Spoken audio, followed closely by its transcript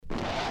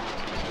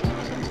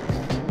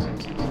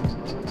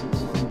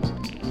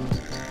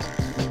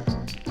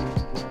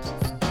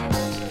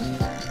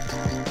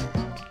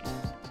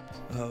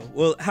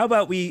Well, how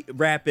about we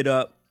wrap it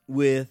up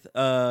with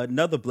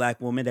another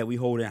black woman that we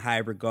hold in high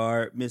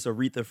regard, Miss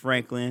Aretha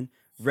Franklin.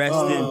 Rest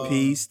in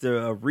peace to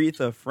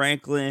Aretha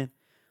Franklin.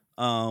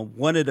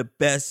 One of the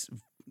best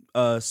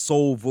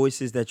soul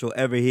voices that you'll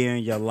ever hear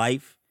in your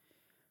life.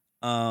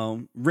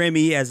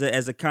 Remy, as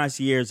a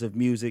concierge of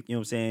music, you know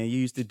what I'm saying? You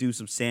used to do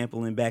some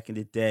sampling back in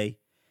the day.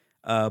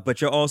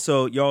 But you're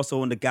also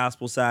on the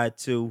gospel side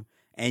too.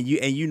 And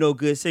you know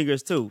good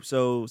singers too.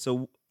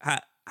 So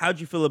how'd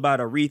you feel about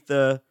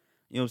Aretha?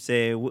 You know what I'm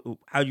saying?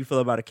 How'd you feel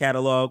about a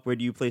catalog? Where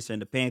do you place her in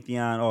the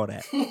pantheon? All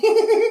that.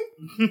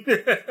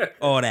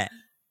 All that.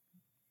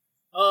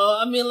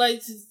 I mean,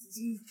 like,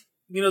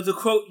 you know, to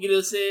quote, you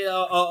know, say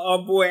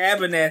our boy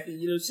Abernathy,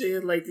 you know,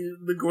 saying like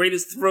the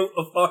greatest throat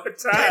of our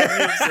time. You know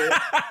what I'm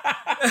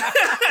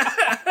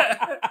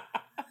saying?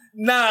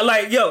 Nah,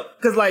 like, yo,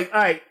 cause like,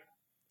 all right,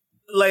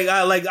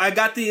 I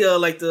got the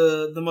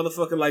the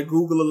motherfucking like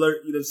Google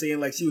alert. You know what I'm saying?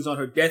 Like she was on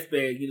her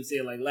deathbed. You know what I'm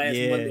saying? Like last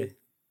Monday.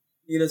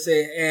 You know what I'm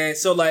saying? And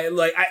so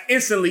like I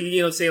instantly, you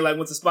know what I'm saying, like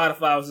went to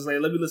Spotify. I was just like,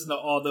 let me listen to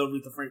all the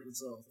Aretha Franklin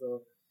songs.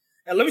 So,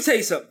 and let me tell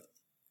you something.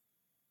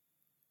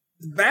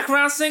 The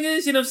background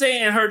singers, you know what I'm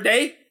saying, in her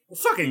day, were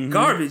fucking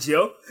garbage,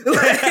 yo. Like,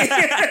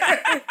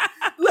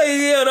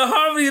 yo, the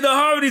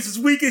harmonies was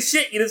weak as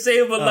shit, you know what I'm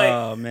saying? But like,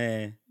 oh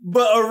man.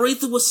 But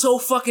Aretha was so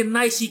fucking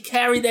nice. She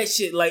carried that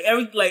shit. Like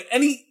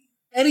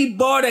any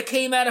bar that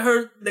came out of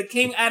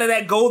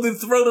that golden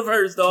throat of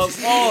hers, dog,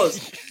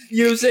 pause.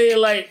 You know what I'm saying?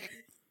 Like,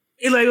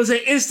 it was an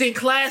instant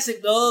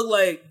classic, dog.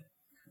 Like,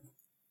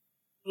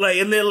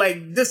 and then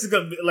like this is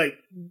gonna be like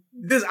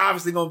this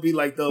obviously gonna be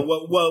like the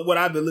what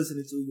I've been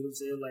listening to. You know what I'm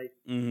saying? Like,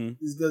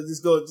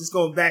 just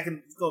going back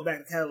in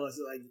the catalog.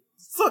 So like,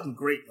 it's fucking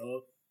great,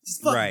 dog. It's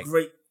fucking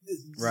great.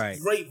 It's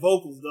great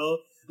vocals, dog.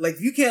 Like,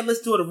 if you can't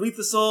listen to an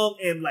Aretha song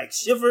and like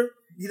shiver,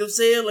 you know what I'm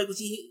saying? Like, when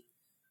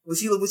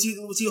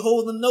she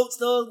hold the notes,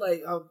 dog.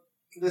 Like,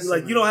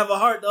 like you don't have a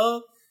heart,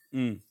 dog.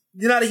 You're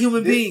not a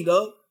human being,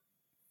 dog.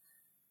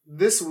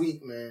 This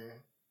week, man,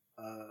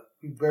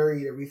 we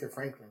buried Aretha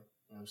Franklin.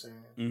 You know what I'm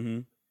saying? Mm-hmm.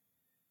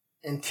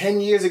 And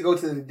 10 years ago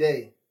to the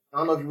day, I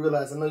don't know if you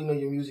realize, I know you know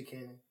your music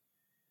canon,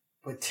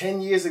 but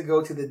 10 years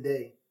ago to the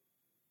day,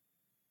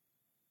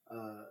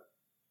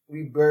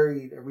 we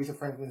buried Aretha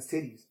Franklin's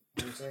titties.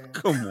 You know what I'm saying?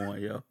 Come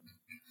on, yo.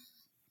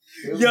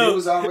 It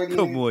was already,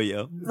 come on,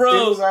 yo.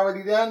 Bro, it was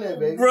already down there,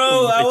 baby.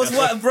 Bro, I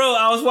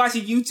was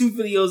watching YouTube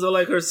videos of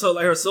like her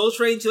Soul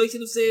Train joints, you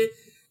know what I'm saying?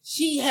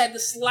 She had the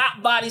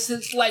slop body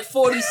since like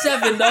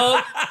 47,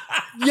 dog.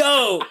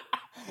 Yo.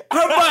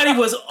 Her body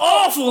was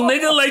awful,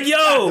 nigga. Like,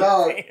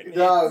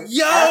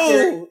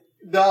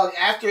 dog.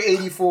 After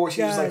 84,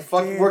 she was like,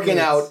 "Fuck working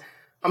out.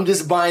 I'm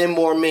just buying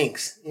more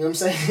minks." You know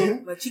what I'm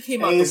saying? Like, she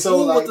came out the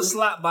womb with the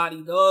slop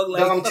body, dog.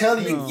 Like, dog, I'm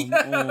telling you,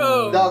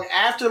 dog.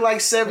 After like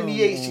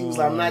 78, she was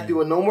like, "I'm not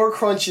doing no more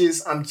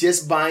crunches. I'm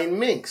just buying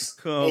minks."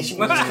 And she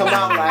would just come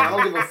out like, "I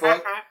don't give a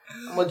fuck.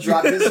 I'm gonna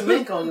drop this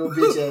mink on your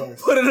bitch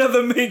ass." Put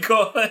another mink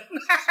on.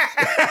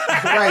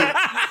 Right.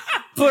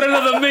 Put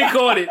another mink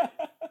on it.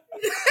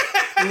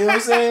 You know what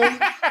I'm saying?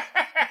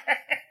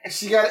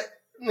 She got,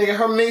 nigga,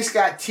 her minks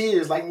got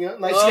tears, like, you know,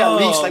 like she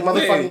got leaks, like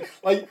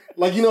motherfucking,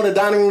 like you know the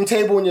dining room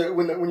table when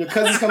your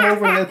cousins come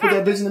over and they put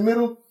that bitch in the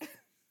middle.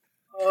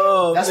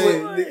 Oh, that's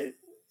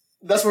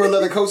where her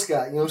leather coats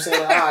got. You know what I'm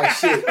saying? Ah,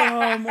 shit.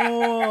 Come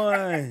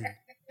on.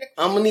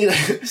 I'm gonna need a.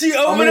 She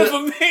opened up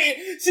for mink.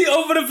 She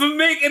opened up for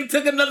mink and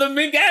took another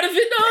mink out of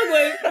it, dog.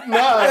 Like,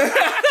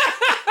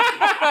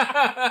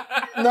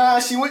 nah,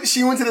 she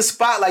went to the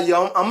spot like,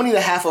 yo, I'm gonna need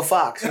a half a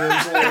fox. You know what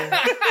I'm saying?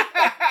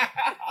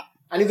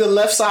 I need the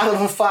left side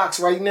of a fox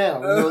right now.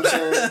 You know what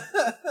I'm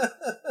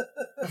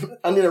saying?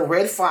 I need a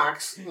red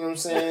fox. You know what I'm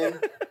saying?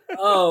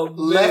 Oh,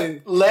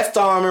 man. Left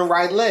arm and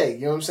right leg.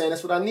 You know what I'm saying?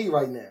 That's what I need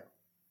right now.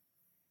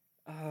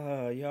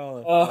 Oh,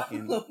 y'all are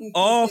fucking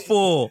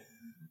awful.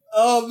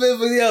 Oh man,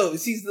 but yo,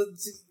 she's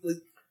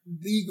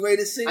the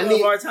greatest singer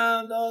of our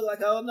time, dog. Like,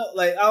 I don't know.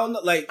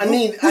 Like, I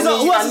need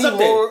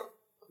more.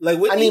 Like,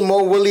 Whitney? I need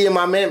more Willie in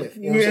my mammoth.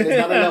 You know what I'm saying?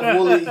 There's not enough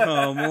Willie.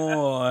 Come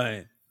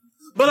on.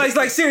 But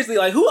like seriously,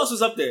 like, who else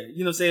was up there?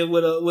 You know what I'm saying?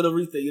 With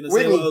Aretha, you know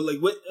what I'm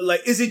saying?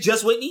 Like, is it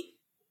just Whitney?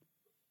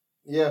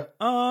 Yeah.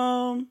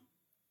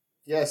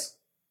 Yes.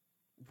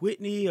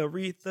 Whitney,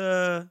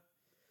 Aretha.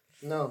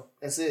 No,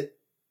 that's it.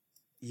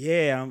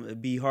 Yeah,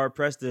 I'd be hard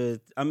pressed to.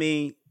 I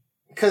mean,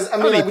 because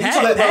like, when you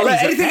talk about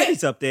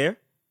Patty's up there.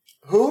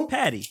 Who?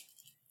 Patty.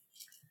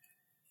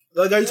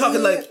 Like, are you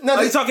talking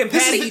are you talking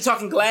Patty? You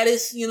talking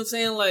Gladys? You know what I'm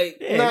saying?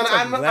 Like, no,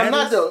 I'm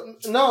not though.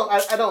 No, I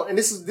don't. And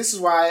this is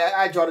why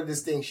I draw the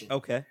distinction.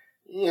 Okay.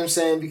 You know what I'm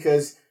saying?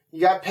 Because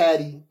you got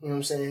Patty. You know what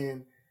I'm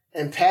saying?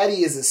 And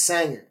Patty is a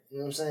singer. You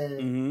know what I'm saying?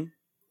 Mm-hmm.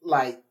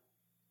 Like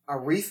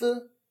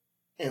Aretha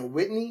and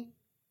Whitney,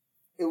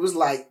 it was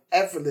like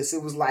effortless.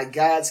 It was like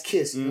God's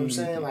kiss. You know what I'm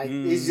saying? Like,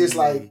 it's just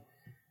like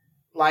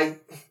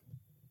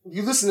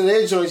you listen to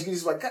their joints, you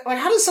just like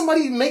how does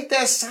somebody make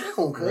that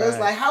sound? Cause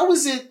like, how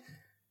is it?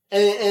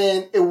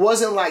 And it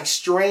wasn't like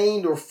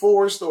strained or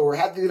forced or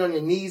have to get on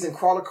your knees and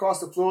crawl across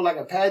the floor like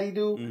a Patty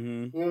do. Mm-hmm.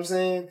 You know what I'm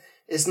saying?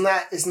 It's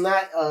not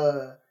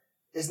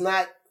it's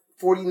not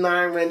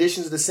 49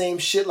 renditions of the same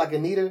shit like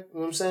Anita. You know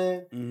what I'm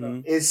saying?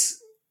 Mm-hmm.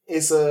 It's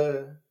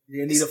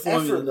You need a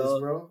formula,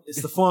 dog. Bro.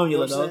 It's the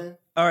formula, you know dog.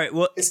 All right.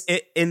 Well, it's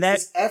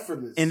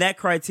effortless. In that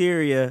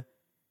criteria,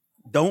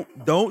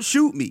 don't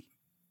shoot me.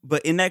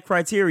 But in that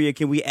criteria,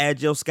 can we add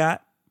Jill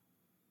Scott?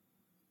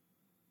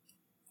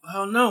 I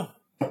don't know.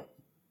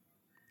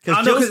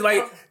 Because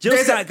Jill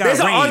Scott got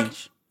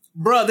range.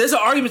 Bro, there's an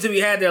argument to be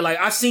had there. Like,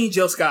 I've seen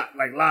Jill Scott,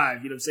 like,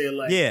 live. You know what I'm saying?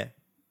 Like, yeah.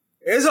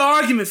 There's an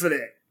argument for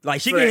that.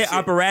 Like, she can hit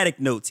operatic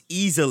notes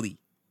easily.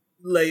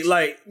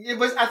 Like. Yeah,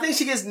 but I think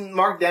she gets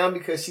marked down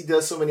because she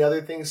does so many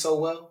other things so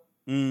well.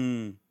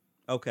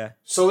 Okay.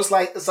 So it's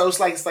like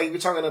you're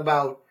talking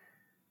about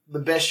the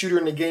best shooter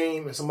in the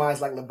game and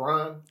somebody's like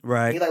LeBron.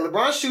 Right. Like,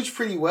 LeBron shoots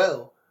pretty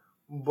well,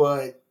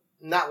 but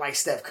not like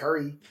Steph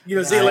Curry. You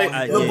know what I'm saying?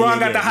 Like, LeBron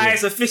got the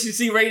highest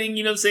efficiency rating,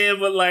 you know what I'm saying?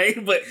 But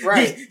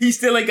right. he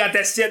still ain't got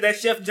that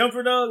chef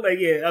jumper, though. Like,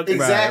 yeah. Okay.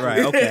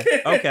 Exactly. Right.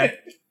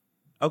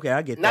 Okay,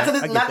 I get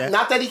that.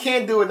 Not that he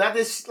can't do it. Not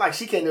that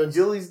she can't do it.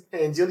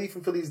 Jilly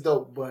from Philly's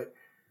dope. But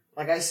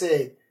like I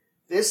said,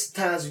 there's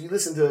times when you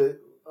listen to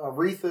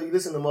Aretha, you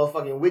listen to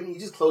motherfucking Whitney, you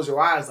just close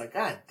your eyes like,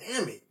 God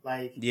damn it.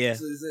 Like, yeah.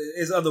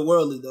 It's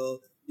otherworldly,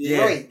 though.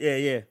 Yeah. Right.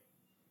 Yeah.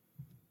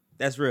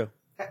 That's real.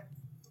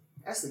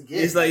 That's the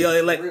gift.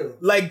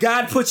 It's like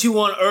God put you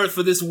on earth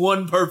for this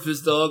one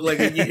purpose, dog. Like,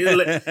 and you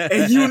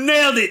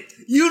nailed it.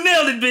 You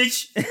nailed it,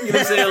 bitch. You know what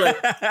I'm saying?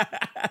 Like,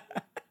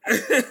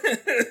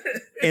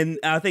 and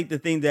I think the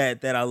thing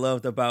that I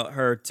loved about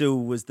her too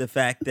was the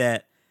fact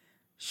that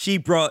she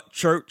brought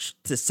church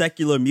to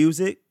secular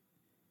music.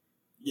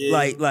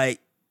 Yeah. Like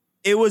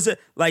it was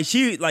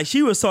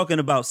she was talking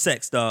about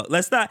sex, dog.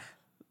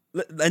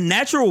 A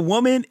natural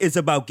woman is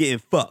about getting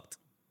fucked.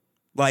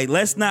 Like,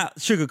 let's not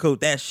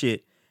sugarcoat that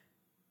shit.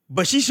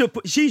 But she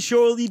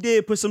surely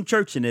did put some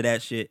church into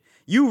that shit.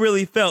 You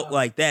really felt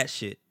like that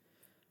shit.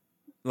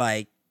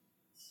 Like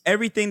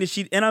everything that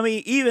she, and I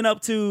mean even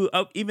up to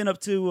like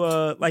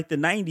the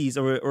 90s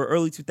or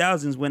early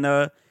 2000s when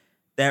that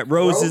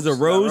Rose is a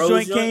Rose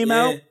joint came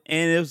out,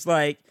 and it was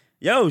like,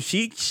 yo,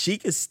 she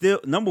could still,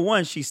 number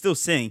one, she still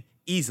sing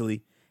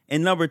easily,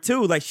 and number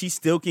two, like, she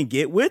still can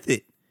get with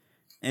it.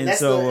 And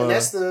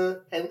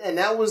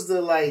that was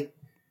the like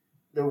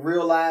the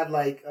real live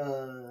like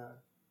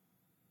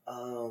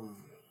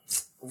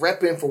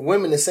repping for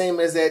women, the same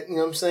as that, you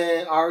know what I'm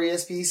saying,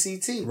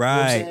 RESPCT.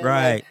 Right, you know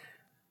right. Like,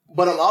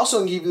 but I'm also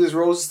gonna give you this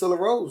rose is still a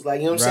rose. Like,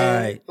 you know what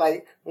I'm saying?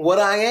 Like, what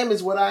I am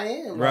is what I am.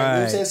 Like, you know what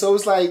I'm saying? So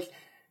it's like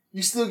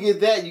you still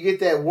get that. You get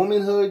that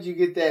womanhood, you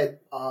get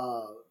that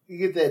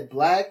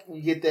black,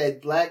 you get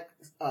that black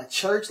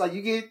church, like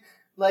you get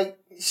like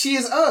she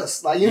is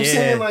us. Like, you know what I'm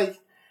saying? Like,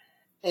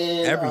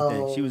 and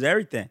everything. She was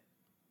everything.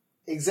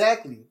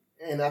 Exactly.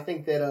 And I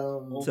think that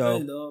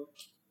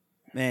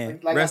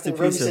man, like rest in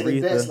peace,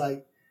 Aretha. Best,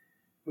 like,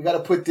 we got to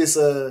put this,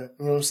 you know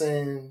what I'm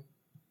saying,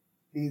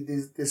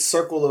 this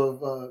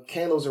circle of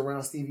candles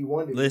around Stevie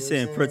Wonder. Listen,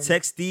 you know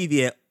protect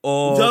Stevie at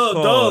all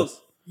costs.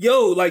 Dog.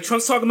 Yo, like,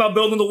 Trump's talking about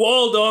building the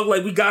wall, dog.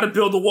 Like, we got to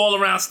build the wall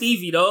around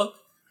Stevie, dog.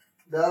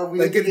 No, we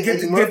like, get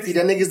Eddie Murphy.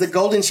 That nigga's the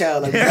golden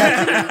child. Like,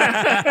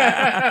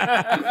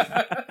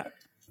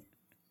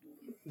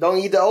 don't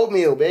eat the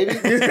oatmeal, baby.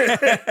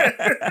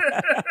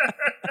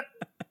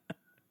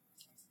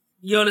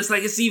 Yo, it's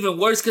like, it's even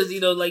worse because,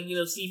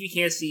 Stevie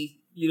can't see.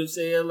 You know what I'm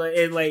saying? Like,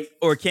 and like,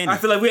 or can I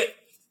feel like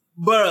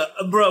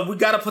bruh, we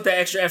gotta put that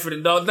extra effort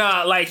in, dog.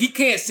 Nah, like, he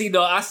can't see,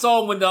 dog. I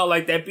saw him when, dog,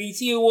 like, that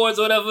BT Awards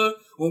or whatever,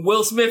 when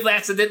Will Smith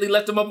accidentally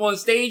left him up on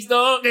stage,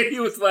 dog, and he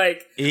was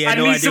like, he had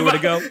no idea where to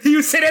go. He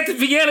was sitting at the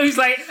piano, he's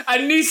like, I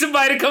need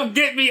somebody to come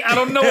get me. I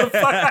don't know where the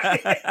fuck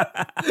I am.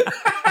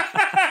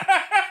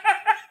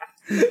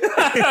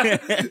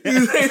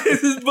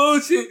 This is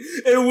bullshit.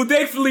 And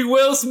thankfully,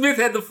 Will Smith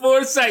had the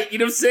foresight, you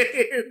know what I'm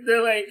saying?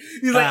 They're like,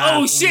 he's like,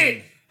 oh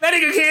shit, that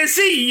nigga can't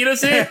see, you know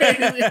what I'm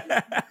saying?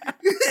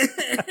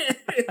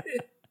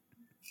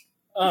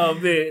 Oh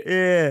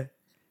man.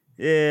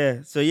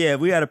 Yeah. So yeah,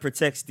 we gotta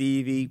protect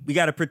Stevie. We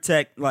gotta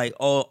protect like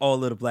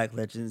all of the black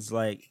legends.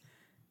 Like,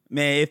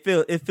 man,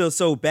 it feels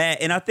so bad.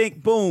 And I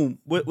think, boom,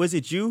 was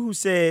it you who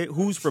said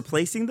who's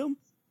replacing them?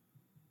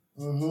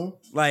 Mm-hmm.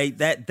 Like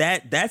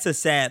that's a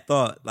sad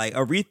thought. Like,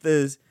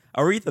 Aretha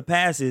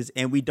passes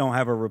and we don't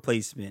have a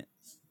replacement.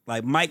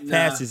 Like, Mike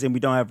passes and we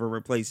don't have a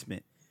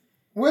replacement.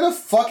 Where the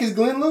fuck is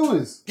Glenn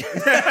Lewis?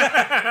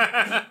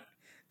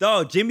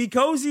 Dog, Jimmy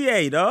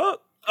Cozier, dog.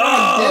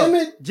 Oh, damn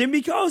it.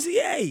 Jimmy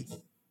Cozier.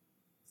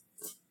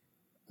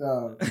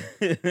 Dog.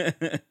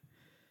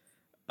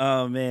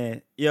 Oh,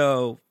 man.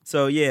 Yo,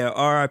 so yeah,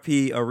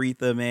 R.I.P.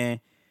 Aretha,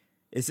 man.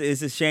 It's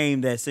a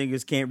shame that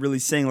singers can't really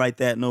sing like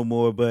that no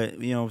more, but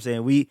you know what I'm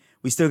saying? We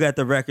still got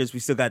the records, we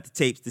still got the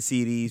tapes, the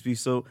CDs. We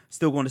still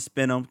going to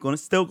spin them.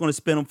 Still going to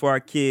spin them for our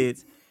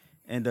kids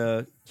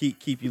and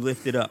keep you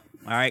lifted up.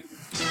 All right?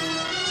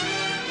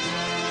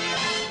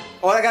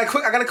 Oh, I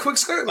got a quick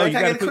skirt. Like, you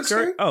got a quick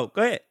skirt? Oh,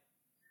 go ahead.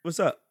 What's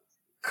up?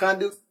 Can I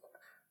do?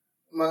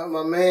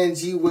 my man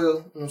G Will, you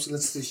know what I'm saying,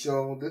 listen to the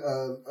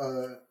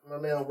show. My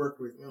man I work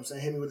with, you know what I'm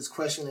saying, hit me with this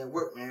question at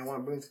work, man. I want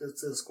to bring it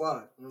to the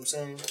squad. You know what I'm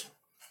saying?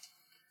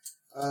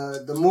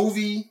 The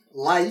movie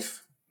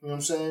Life, you know what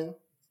I'm saying?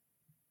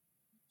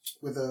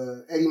 With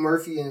Eddie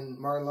Murphy and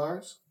Martin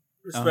Lawrence.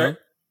 Respect.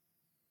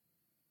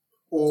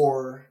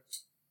 Or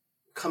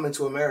Coming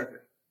to America.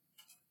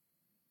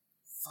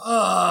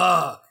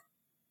 Fuck.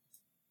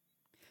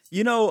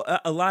 You know,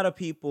 a lot of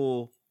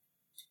people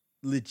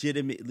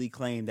legitimately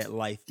claim that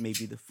Life may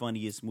be the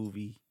funniest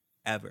movie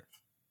ever.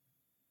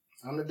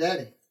 I'm the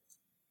daddy.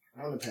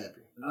 I'm the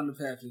pappy. I'm the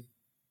pappy.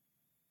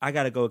 I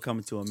gotta go with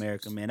Coming to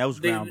America, man. That was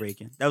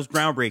groundbreaking. That was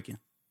groundbreaking.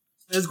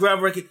 It's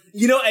groundbreaking.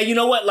 You know, and you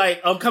know what?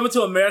 Like, Coming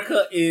to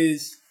America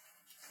is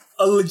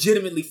a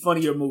legitimately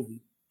funnier movie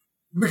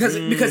because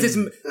it's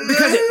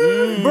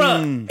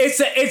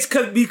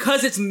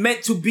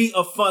meant to be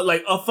a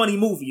funny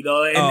movie, you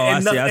know,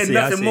 and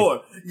nothing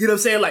more. You know what I'm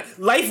saying? Like,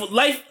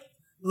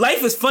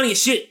 life is funny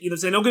as shit. You know what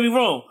I'm saying? Don't get me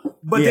wrong,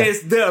 but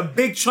there are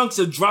big chunks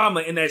of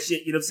drama in that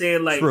shit. You know what I'm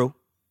saying? Like, true.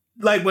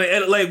 Like when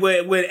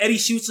Eddie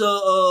shoots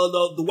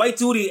the white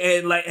dude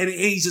and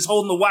he's just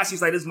holding the watch.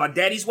 He's like, "This is my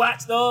daddy's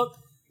watch, dog."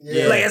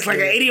 Yeah. Like it's like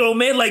an 80-year-old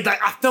man. Like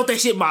I felt that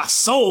shit in my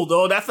soul,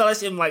 dog. I felt that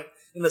shit in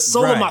the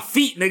sole of my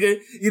feet, nigga.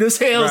 You know what I'm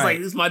saying? I was like,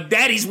 "This is my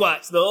daddy's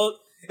watch, dog."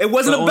 It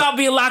wasn't about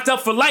being locked up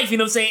for life. You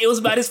know what I'm saying? It was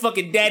about his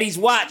fucking daddy's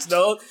watch,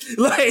 dog.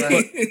 Like,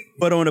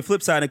 but on the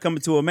flip side of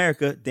Coming to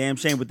America, damn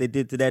shame what they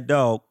did to that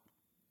dog.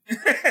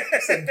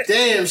 It's a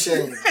damn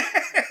shame.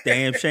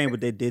 Damn shame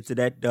what they did to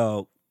that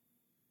dog.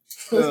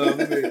 Oh,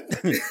 man.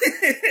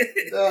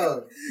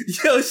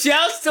 Yo,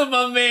 shouts to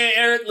my man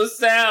Eric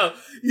LaSalle.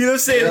 You know what I'm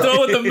saying?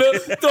 Throwing the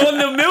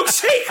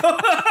milkshake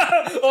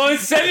on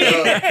 70.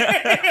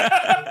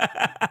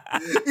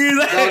 He's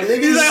like,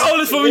 hold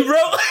this for me,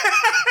 bro.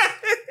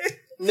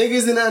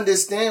 Niggas didn't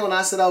understand when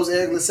I said I was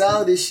Eric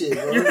LaSalle this shit,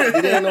 bro.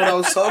 They didn't know what I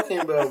was talking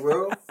about,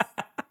 bro.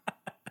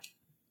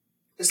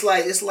 It's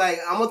like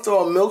I'm gonna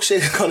throw a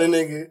milkshake on a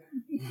nigga.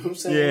 You know what I'm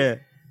saying? Yeah.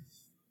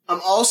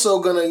 I'm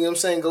also gonna, you know what I'm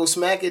saying, go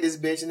smack at this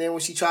bitch, and then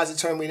when she tries to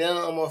turn me down,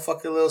 I'm gonna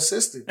fuck her little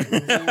sister.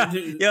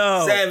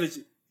 Yo. Savage.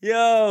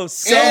 Yo,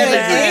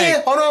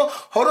 and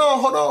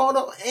hold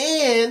on.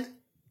 And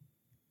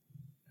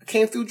I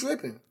came through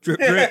dripping. Drip.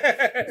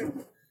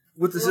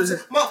 With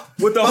the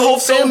with the whole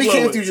family blower.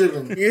 came through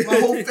dripping. Yeah. My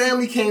whole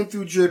family came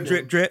through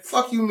dripping. Drip.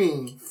 Fuck you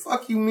mean,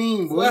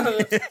 boy.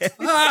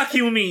 Fuck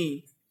you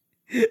mean.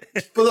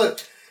 But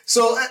look,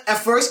 so at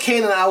first,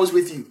 Kane and I was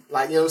with you.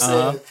 Like, you know what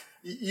I'm saying?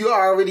 You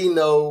already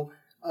know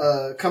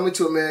Coming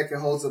to America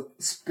holds a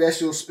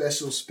special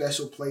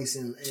place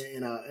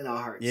in our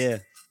hearts. Yeah.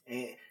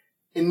 And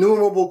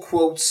innumerable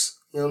quotes,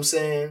 you know what I'm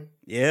saying?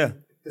 Yeah.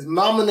 His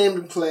mama named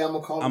him Clay, I'm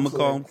going to call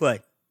him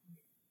Clay.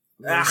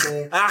 You know what I'm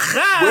saying?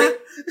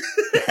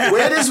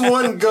 Where does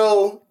one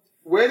go?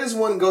 Where does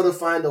one go to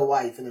find a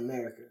wife in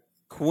America?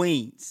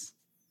 Queens.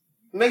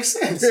 Makes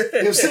sense. You know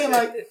what I'm saying?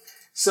 Like,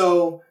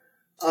 so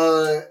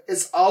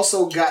it's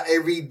also got a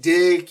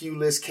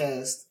ridiculous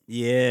cast.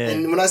 Yeah.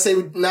 And when I say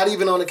not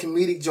even on a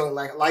comedic joint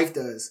like Life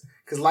does,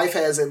 because Life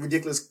has a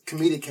ridiculous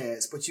comedic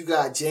cast, but you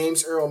got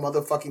James Earl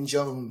motherfucking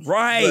Jones.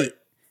 Right.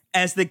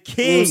 As the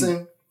king. You know what I'm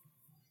saying?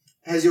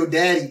 As your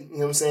daddy, you know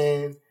what I'm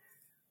saying?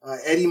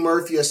 Eddie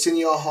Murphy,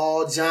 Arsenio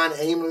Hall, John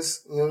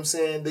Amos, you know what I'm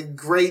saying? The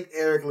great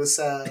Eric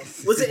LaSalle.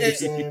 Wasn't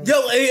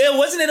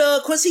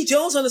it Quincy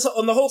Jones on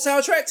the whole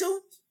soundtrack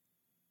too?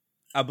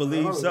 I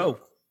believe so.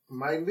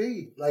 Might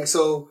be. Like,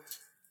 so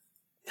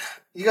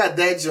you got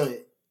that joint.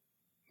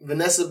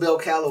 Vanessa Bell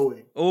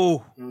Calloway.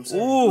 Oh. You know what I'm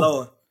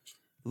saying?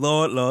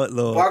 Lord.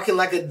 Barking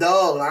like a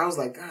dog. And I was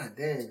like, God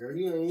damn, girl,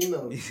 you know. You know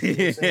what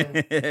I'm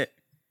saying?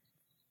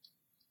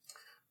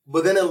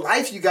 But then in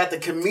Life, you got the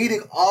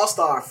comedic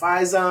all-star,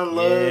 Faizon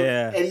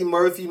Love, Eddie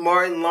Murphy,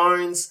 Martin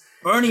Lawrence,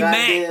 Bernie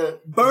Mac,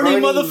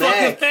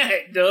 motherfucking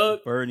Mac,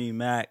 dog. Bernie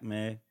Mac,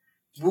 man.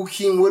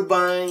 Bokeem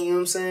Woodbine, you know what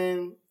I'm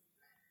saying?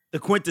 The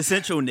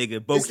quintessential nigga,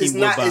 Bokeem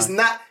Woodbine.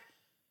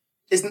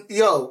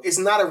 It's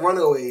not a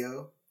runaway,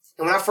 yo.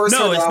 And when I first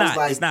heard it,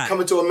 I was like,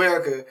 Coming to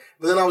America.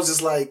 But then I was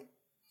just like,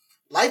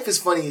 Life is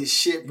funny as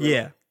shit,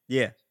 bro.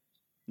 Yeah.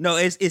 No,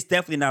 it's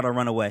definitely not a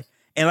runaway.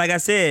 And like I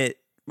said,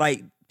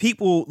 like,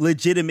 people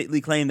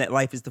legitimately claim that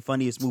Life is the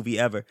funniest movie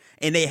ever.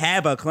 And they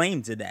have a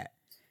claim to that.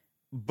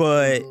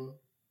 But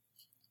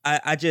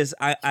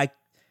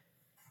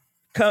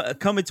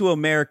Coming to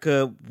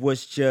America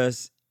was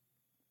just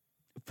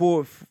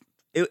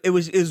it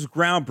was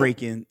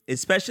groundbreaking.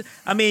 Especially,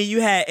 I mean,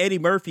 you had Eddie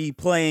Murphy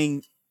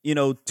playing, you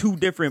know, three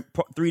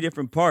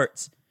different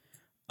parts.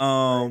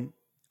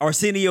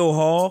 Arsenio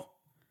Hall,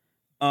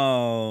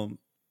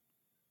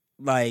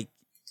 like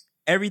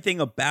everything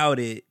about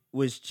it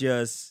was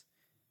just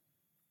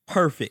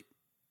perfect.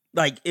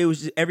 Like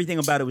everything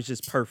about it was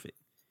just perfect.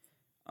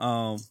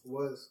 It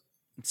was.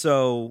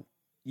 So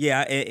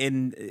yeah,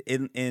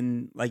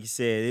 and like you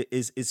said,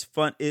 it's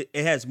fun. It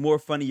has more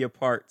funnier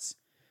parts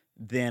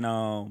than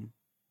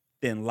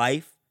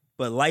Life,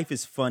 but Life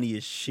is funny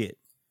as shit.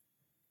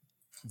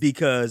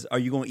 Because are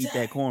you gonna eat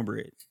that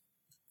cornbread?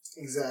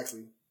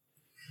 Exactly.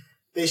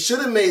 They should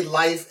have made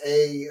Life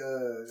a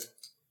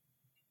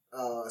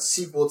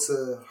sequel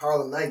to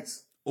Harlem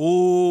Nights.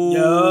 Ooh.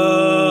 Yo.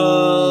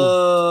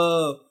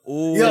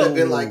 Ooh. It would have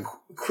been like,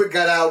 Quick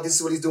got out. This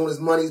is what he's doing with his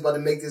money. He's about to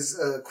make this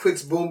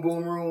Quick's Boom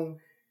Boom Room.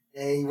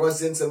 And he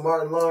runs into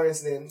Martin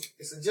Lawrence, and then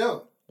it's a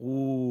jump.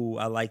 Ooh,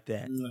 I like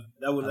that.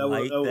 That would that.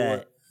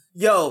 work.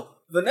 Yo,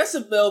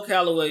 Vanessa Bell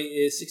Calloway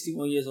is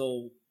 61 years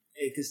old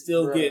and can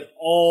still get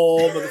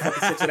all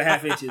motherfucking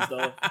 6.5 inches,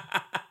 dog.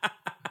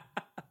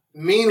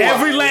 Meanwhile,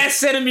 every last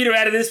centimeter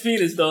out of this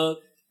penis, dog.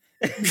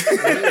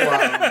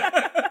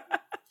 Meanwhile,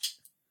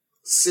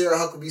 Sarah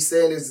Huckabee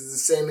Sanders is the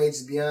same age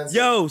as Beyonce.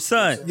 Yo,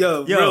 son.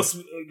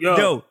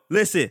 Yo,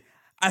 listen.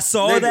 I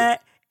saw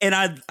that and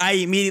I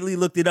immediately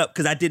looked it up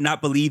because I did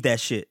not believe that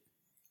shit.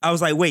 I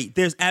was like, wait,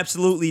 there's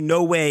absolutely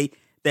no way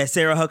that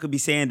Sarah Huckabee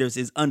Sanders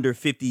is under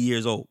 50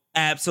 years old.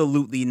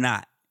 Absolutely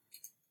not.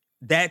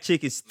 That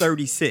chick is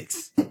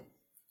 36.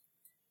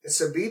 It's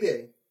her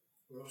B-Day.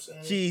 You know what I'm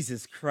saying?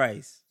 Jesus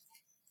Christ.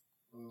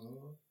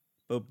 Mm-hmm.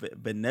 But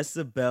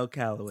Vanessa Bell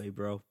Calloway,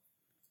 bro.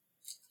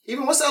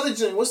 Even what's the other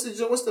joint? What's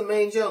the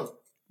main joint?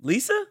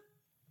 Lisa?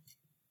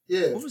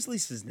 Yeah. What was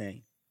Lisa's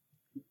name?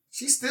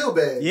 She's still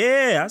bad.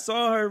 Yeah, I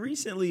saw her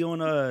recently on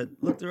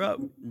looked her up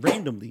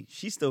randomly.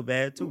 She's still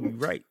bad too. You're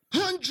right.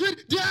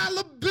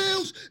 $100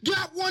 bills,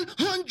 got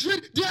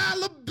 $100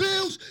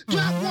 bills,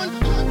 got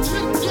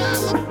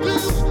 $100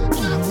 bills,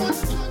 got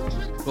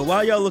 100. But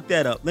while y'all look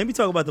that up, let me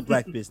talk about the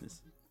black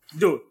business.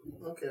 Do it.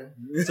 Okay.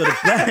 So the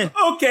black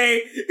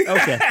Okay.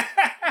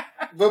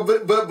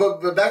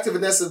 But back to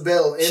Vanessa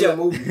Bell in the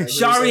movie. Like,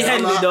 Shari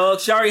Headley,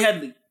 dog. Shari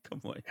Headley. Come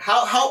on.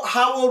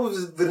 How old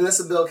was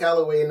Vanessa Bell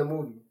Calloway in the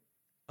movie?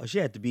 Oh, she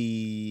had to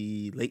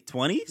be late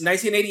 20s?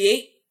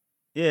 1988?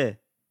 Yeah.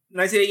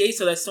 1988,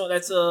 so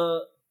that's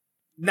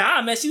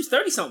nah, man, she was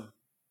 30 something.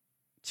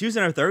 She was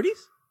in her 30s?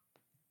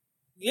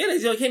 Yeah, they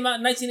came out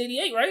in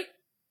 1988, right?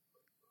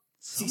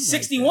 She's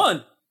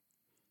 61.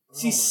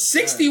 She's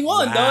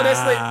 61, wow. dog.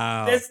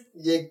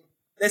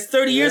 That's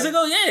 30 years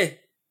ago, yeah.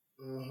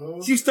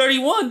 Mm-hmm. She was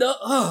 31,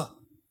 dog.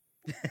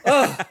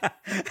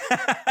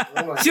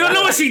 She don't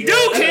know what she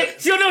do,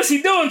 She don't know what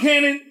she doing,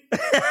 Cannon.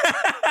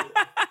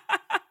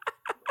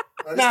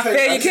 Nah,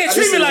 man, you can't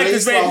treat me like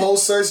this, man. I baby. whole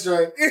search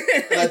joint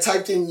and I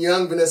typed in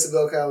young Vanessa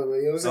Bell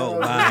Calloway. You know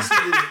what I'm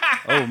saying?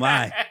 Oh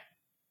my.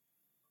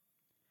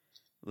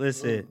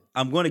 Listen,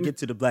 I'm going to get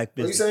to the black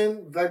business. What are you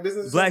saying? Black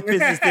business? Black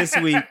business this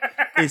week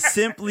is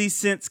Simply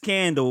Scents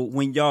Candle.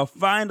 When y'all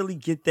finally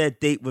get that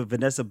date with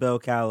Vanessa Bell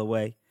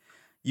Calloway,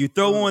 you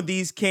throw on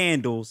these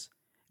candles,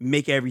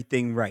 make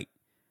everything right.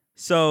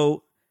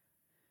 So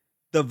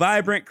the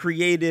vibrant,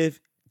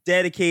 creative,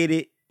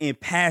 dedicated, and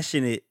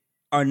passionate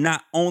are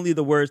not only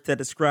the words that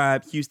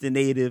describe Houston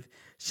native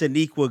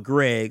Shaniqua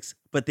Greggs,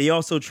 but they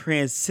also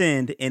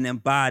transcend and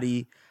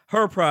embody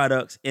her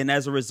products, and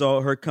as a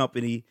result, her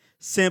company,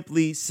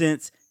 Simply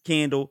Scents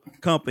Candle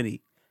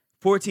Company.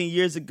 14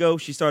 years ago,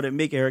 she started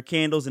making her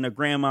candles in her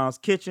grandma's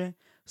kitchen,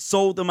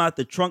 sold them out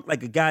the trunk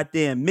like a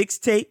goddamn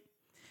mixtape,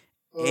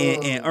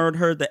 and earned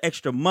her the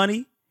extra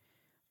money.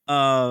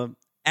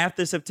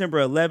 After September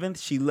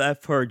 11th, she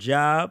left her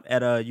job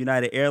at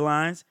United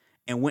Airlines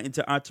and went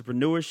into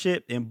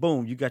entrepreneurship, and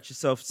boom, you got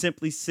yourself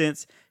Simply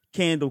Scents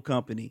Candle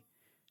Company.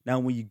 Now,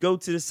 when you go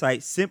to the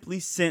site, Simply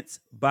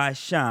Scents by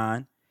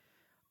Sean,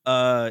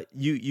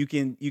 you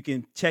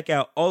can check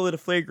out all of the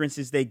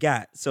fragrances they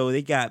got. So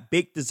they got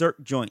baked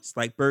dessert joints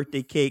like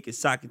birthday cake and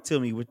sock and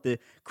tilmy with the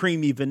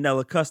creamy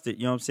vanilla custard.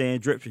 You know what I'm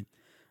saying? Dripping.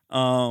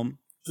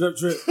 Drip,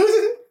 drip.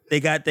 They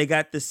got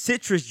the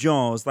citrus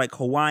joints like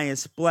Hawaiian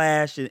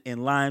Splash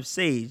and Lime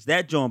Sage.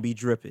 That joint be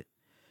dripping.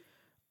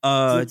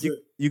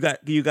 You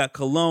got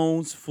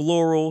colognes,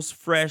 florals,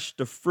 fresh,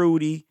 the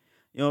fruity.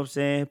 You know what I'm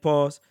saying?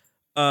 Pause.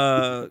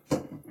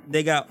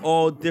 They got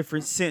all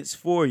different scents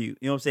for you.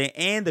 You know what I'm saying?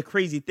 And the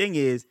crazy thing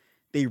is,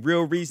 they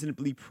real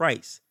reasonably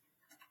priced.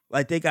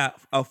 Like they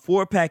got a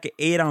 4-pack of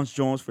 8-ounce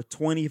joints for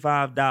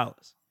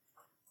 $25.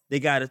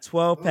 They got a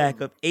 12-pack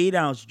of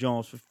 8-ounce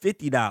joints for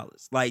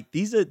 $50. Like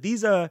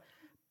these are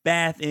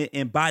Bath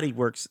and Body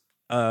Works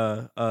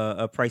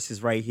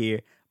prices right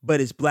here, but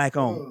it's black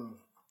owned.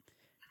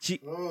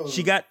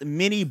 She got the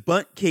mini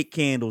bunt cake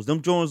candles.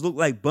 Them joints look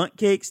like bunt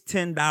cakes,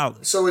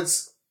 $10. So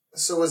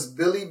it's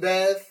Billy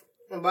Bath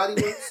and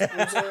Body Works? You know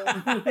what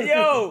I'm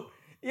saying?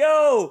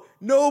 Yo,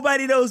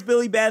 nobody knows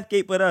Billy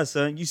Bathgate but us,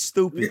 son. You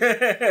stupid.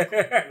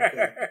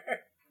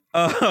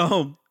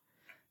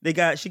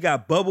 She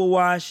got bubble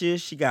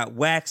washes, she got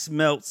wax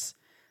melts,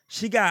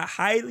 she got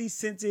highly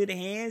scented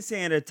hand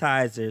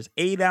sanitizers,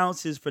 8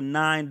 ounces for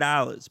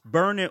 $9,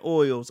 burning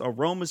oils,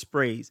 aroma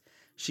sprays.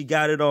 She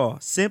got it all.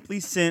 Simply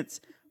Scents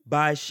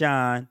by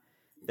Sean.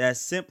 That's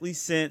Simply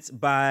Scents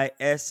by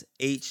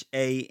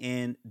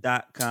SHAN.com.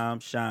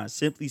 Sean.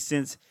 Simply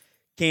Scents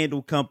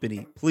Candle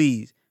Company.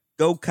 Please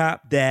go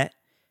cop that.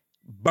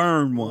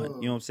 Burn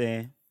one. You know what I'm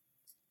saying?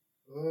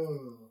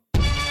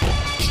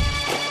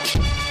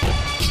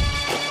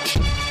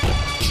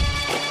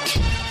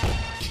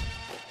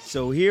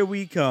 So here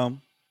we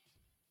come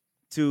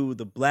to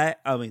the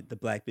black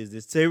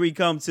business. So here we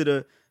come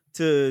to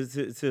to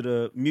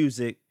the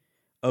music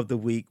of the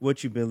week,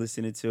 what you've been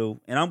listening to,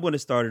 and I'm going to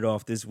start it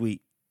off this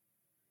week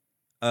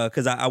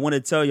because I want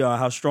to tell y'all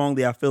how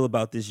strongly I feel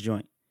about this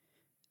joint.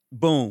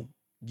 Boom,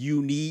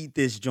 you need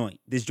this joint.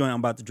 This joint I'm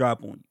about to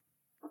drop on you.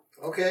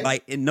 Okay.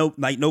 Like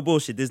no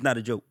bullshit. This is not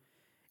a joke.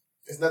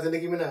 It's nothing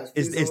Nicki Minaj.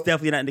 It's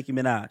definitely not Nicki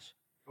Minaj.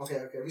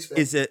 Okay, respect.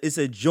 It's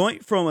a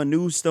joint from a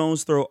new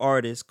Stones Throw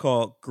artist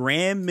called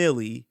Grand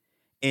Millie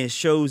and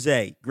Chose.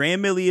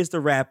 Grand Millie is the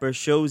rapper,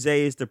 Chose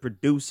is the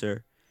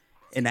producer,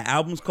 and the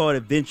album's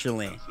called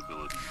Adventureland.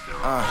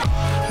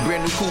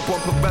 Brand new coupe on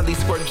Pirelli,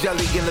 squirt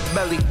jelly in the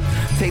belly.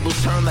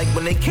 Tables turn like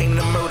when they came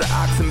to murder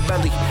Ox and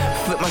Belly.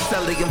 Flip my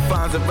celly and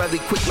Fonzarelli,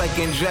 quick like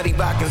Andretti,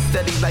 rockin'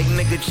 steady like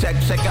nigga.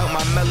 Check out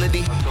my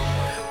melody.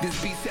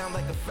 This beat sound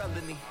like a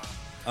felony.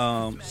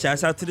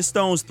 Shouts out to the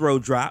Stones Throw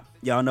drop.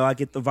 Y'all know I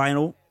get the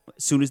vinyl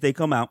as soon as they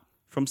come out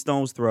from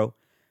Stones Throw.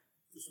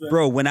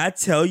 Bro, when I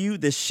tell you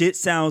the shit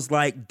sounds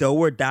like Do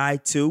or Die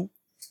 2,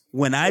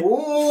 when I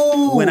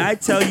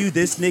tell you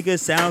this nigga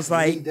sounds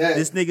like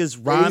this nigga's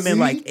rhyming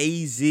like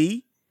AZ,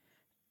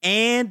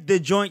 and the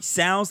joint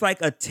sounds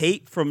like a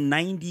tape from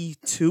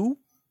 92.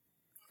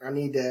 I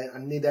need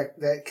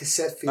that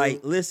cassette feel.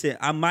 Like, listen,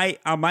 I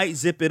might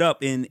zip it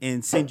up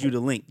and send you the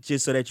link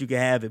just so that you can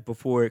have it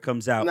before it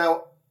comes out.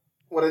 Now,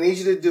 what I need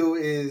you to do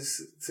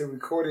is to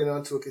record it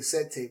onto a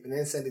cassette tape and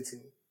then send it to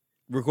me.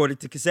 Record it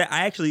to cassette.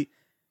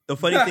 The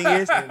funny thing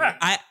is,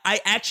 I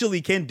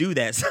actually can do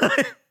that. So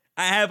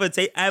I have a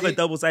tape. I have a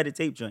double-sided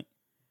tape joint.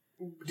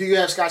 Do you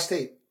have Scotch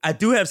tape? I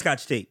do have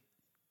Scotch tape.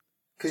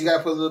 Because you got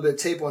to put a little bit of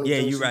tape on it. Yeah,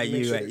 you're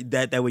right.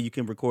 That way you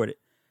can record it.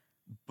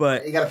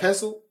 But you got a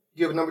pencil? Do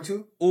you have a number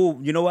 2?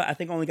 Oh, you know what? I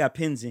think I only got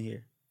pens in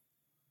here.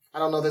 I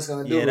don't know if that's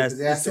gonna do it.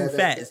 It's too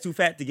fat. It's too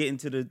fat to get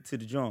into the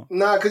joint.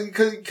 Nah, cause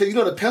you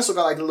know the pencil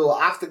got like the little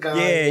octagon.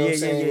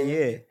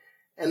 Yeah.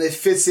 And it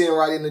fits in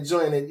right in the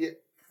joint. And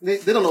they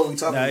don't know what we're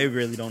talking about. They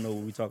really don't know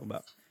what we're talking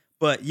about.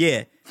 But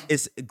yeah,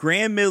 it's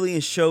Grand Millie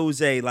and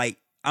Chose. Like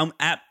I'm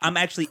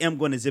actually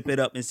going to zip it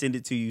up and send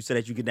it to you so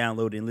that you can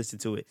download it and listen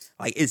to it.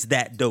 Like it's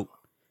that dope.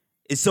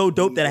 It's so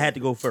dope that I had to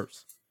go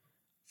first.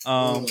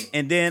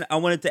 And then I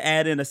wanted to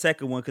add in a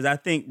second one because I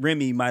think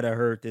Remy might have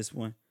heard this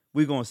one.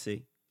 We're gonna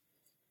see.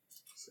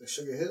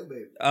 Sugar Hill,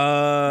 baby.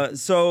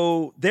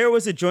 So there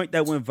was a joint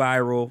that went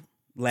viral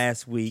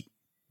last week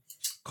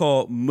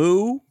called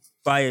 "Moo"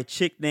 by a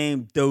chick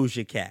named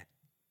Doja Cat.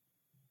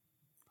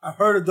 I've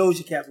heard of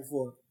Doja Cat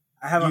before.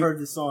 I haven't heard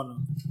this song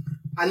though.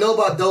 I know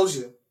about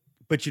Doja,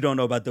 but you don't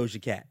know about Doja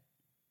Cat.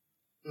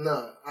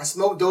 Nah, I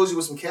smoked Doja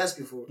with some cats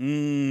before.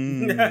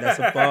 That's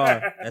a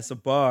bar. That's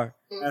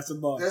a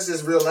bar. That's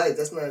just real life.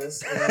 That's not.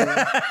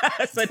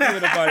 That's not even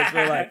a bar. It's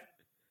real life.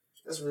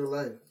 That's real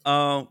life.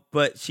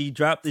 But she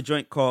dropped the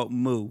joint called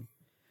 "Moo."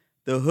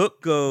 The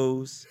hook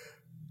goes,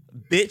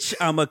 "Bitch,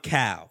 I'm a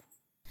cow."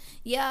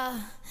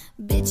 Yeah,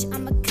 bitch,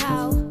 I'm a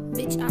cow.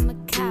 Bitch, I'm a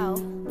cow.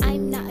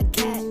 I'm not a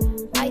cat.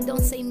 I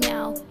don't say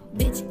meow.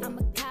 Bitch, I'm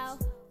a cow.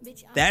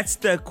 Bitch, That's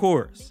the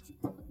chorus.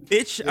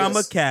 Bitch, yes. I'm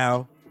a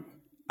cow.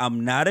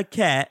 I'm not a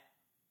cat.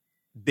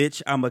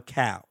 Bitch, I'm a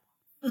cow.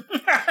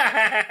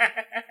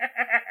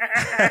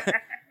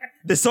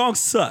 The song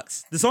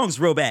sucks. The song's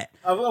real bad.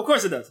 Of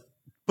course it does.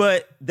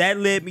 But that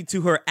led me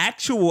to her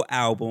actual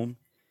album.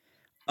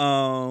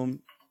 Let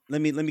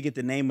me get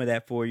the name of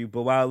that for you.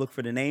 But while I look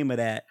for the name of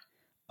that,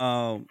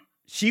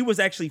 she was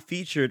actually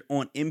featured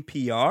on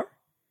NPR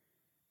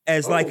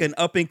as like an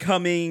up and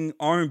coming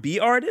R&B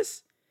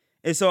artist.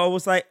 And so I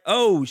was like,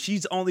 oh,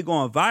 she's only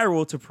going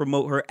viral to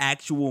promote her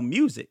actual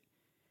music.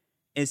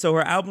 And so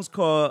her album's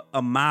called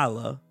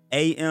Amala,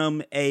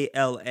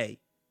 Amala.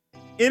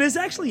 It is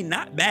actually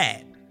not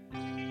bad.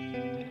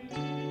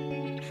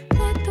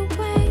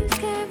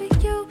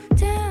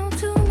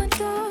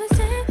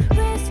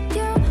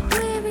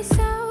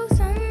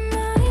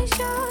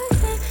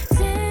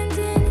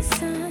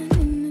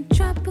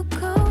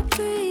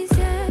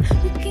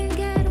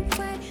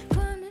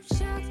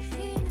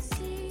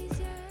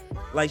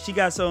 Like she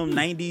got some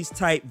 90s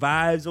type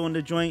vibes on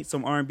the joint,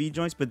 some R&B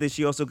joints, but then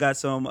she also got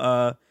some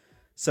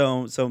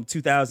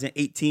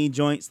 2018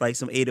 joints, like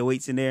some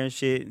 808s in there and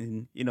shit.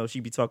 And you know,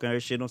 she be talking her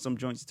shit on some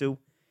joints too.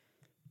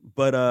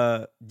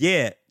 But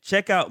yeah,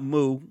 check out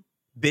Moo,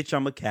 Bitch,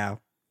 I'm a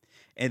Cow.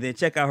 And then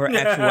check out her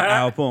actual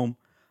album,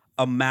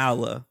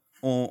 Amala,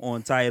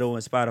 on Tidal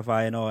and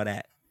Spotify and all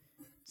that.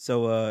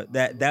 So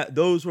that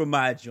those were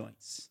my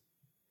joints.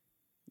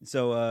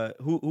 So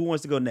who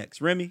wants to go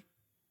next? Remy?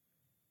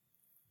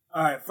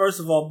 All right, first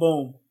of all,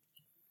 boom.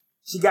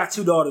 She got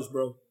 2 daughters,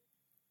 bro.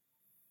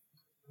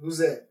 Who's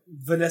that?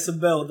 Vanessa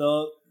Bell,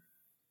 dog.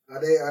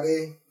 Are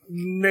they?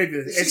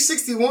 Nigga. She's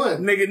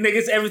 61. Nigga,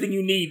 it's everything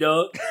you need,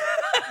 dog.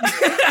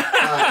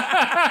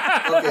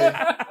 Okay.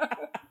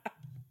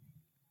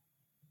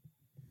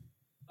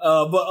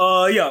 All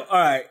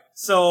right.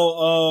 So,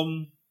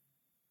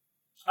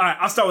 all right,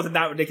 I'll start with the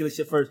not ridiculous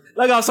shit first.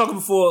 Like I was talking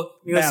before,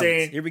 you know what I'm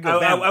saying? Here we go.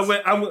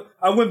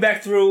 I went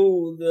back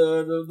through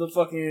the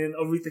fucking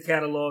Aretha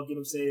catalog, you know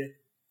what I'm saying?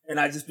 And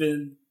I just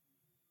been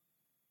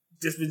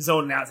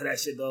zoning out to that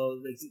shit, though.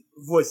 Like,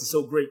 her voice is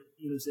so great,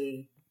 you know what I'm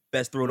saying?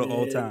 Best throat of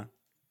all time.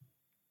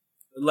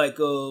 Like,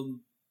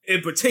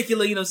 in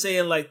particular, you know what I'm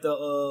saying? Like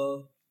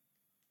the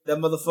that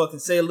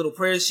motherfucking say a little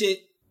prayer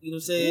shit. You know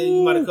what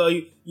I'm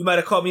saying? You might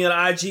have caught me on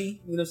IG, you know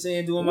what I'm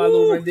saying, doing my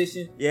little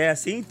rendition. Yeah, I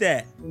seen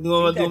that.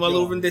 Doing my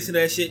little rendition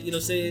of that shit, you know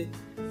what I'm saying?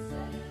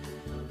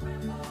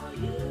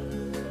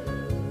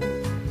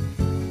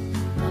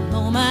 The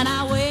moment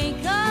I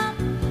wake up,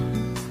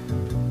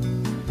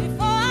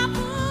 before I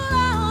put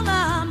on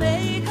my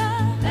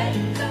makeup,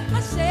 I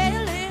say a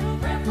little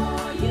prayer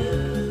for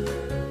you.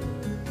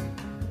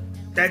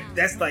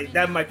 That's like,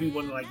 that might be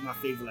one of like my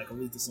favorite like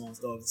Aretha songs,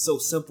 dog. It's so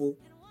simple,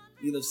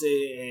 you know what I'm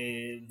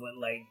saying, but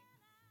like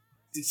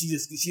she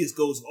just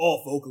goes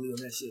off vocally on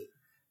that shit.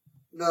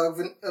 No,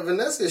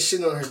 Vanessa is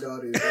shitting on her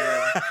daughters.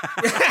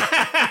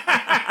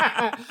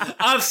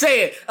 I'm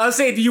saying,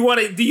 do you want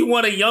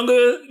a younger,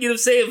 you know what I'm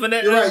saying,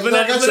 Vanessa? You're right,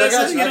 Vanessa,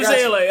 you know what I'm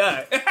saying, like, all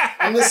right.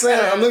 I'm just saying,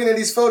 I'm looking at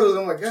these photos.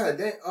 I'm like, God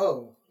damn,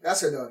 oh,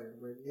 that's her daughter.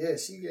 But yeah,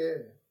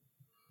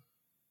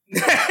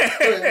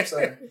 I'm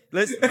sorry.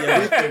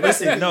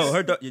 Listen, no,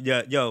 her daughters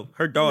are.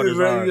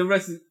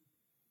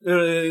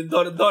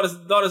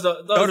 Daughters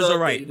Daughters are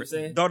right. You know what I'm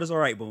saying? Daughters are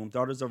right, boom.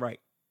 Daughters are right.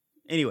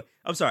 Anyway,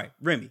 I'm sorry.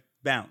 Remy,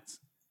 bounce.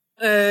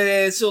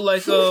 So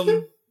like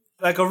Aretha,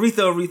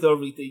 you know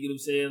what I'm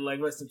saying?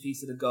 Like, rest in peace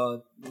to the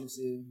God, you know what I'm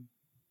saying?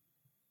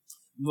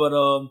 But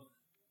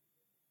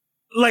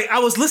like, I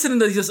was listening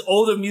to just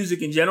older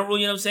music in general,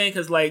 you know what I'm saying?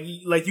 Because like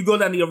you go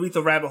down the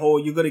Aretha rabbit hole,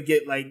 you're gonna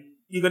get like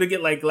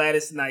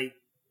Gladys Knight,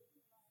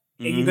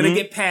 and you're gonna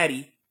get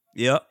Patty.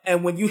 Yep.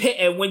 And when you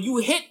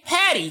hit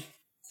Patty,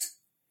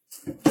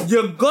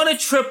 you're gonna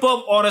trip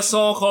up on a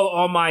song called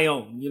 "On My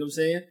Own." You know what I'm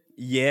saying?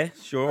 Yeah,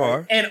 sure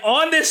are. And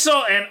on this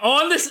song, and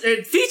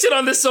featured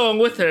on this song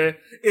with her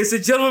is a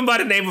gentleman by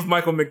the name of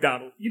Michael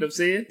McDonald. You know what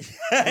I'm saying?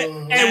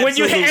 and when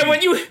you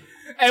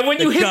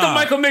hit the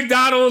Michael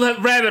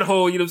McDonald rabbit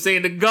hole, you know what I'm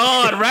saying? The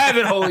God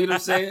rabbit hole, you know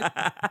what I'm saying?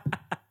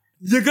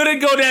 You're gonna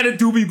go down the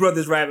Doobie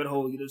Brothers rabbit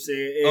hole, you know what I'm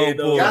saying? And,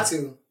 you got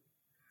to.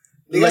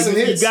 They got some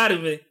hits. You got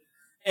it, man.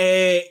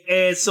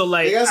 And so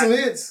like they got some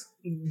hits.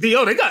 They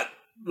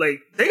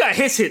got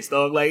hits,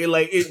 dog. I know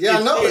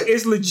it.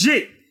 It's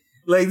legit.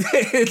 Like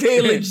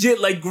they're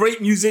legit, like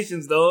great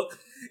musicians, dog.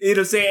 You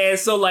know what I'm saying? And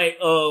so like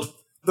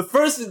the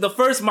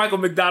first Michael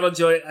McDonald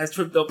joint I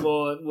tripped up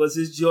on was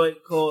his joint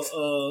called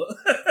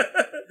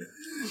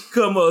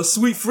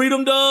Sweet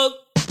Freedom, dog.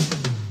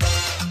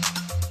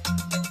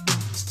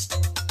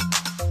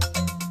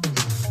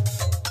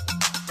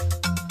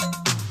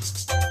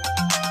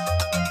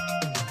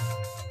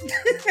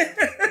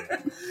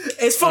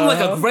 It's from like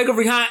a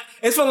Gregory Hines.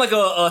 It's from like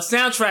a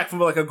soundtrack from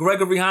like a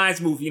Gregory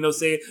Hines movie. You know what I'm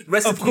saying?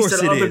 Rest in peace to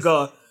the other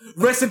God.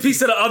 Rest in peace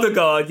to the other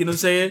God. You know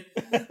what I'm saying?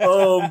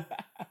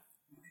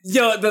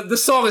 Yo, the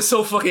song is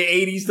so fucking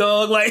 80s,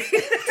 dog. Like,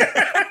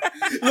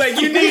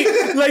 you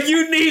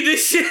need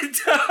this shit,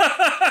 dog.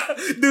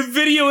 The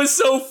video is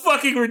so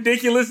fucking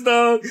ridiculous,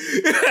 dog.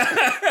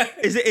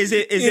 Is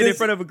it in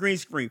front of a green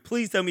screen?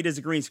 Please tell me there's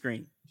a green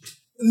screen.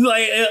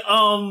 Like,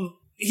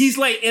 he's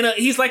like in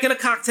a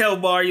cocktail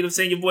bar, you know what I'm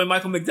saying? Your boy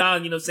Michael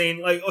McDonald, you know what I'm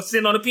saying? Like,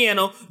 sitting on the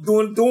piano,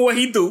 doing what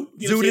he do.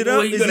 Zooted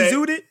up? Is he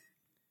zooted?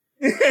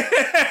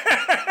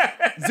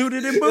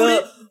 Zooted and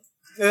booted?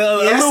 A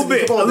little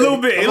bit.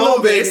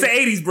 It's the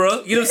 80s,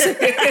 bro. You know what I'm saying?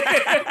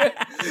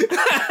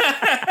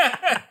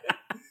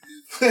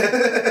 You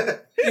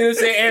know what I'm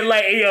saying? And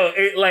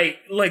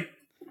like,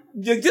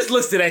 just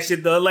listen to that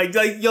shit, though. Like,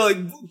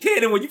 yo,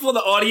 Cannon, when you pull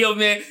the audio,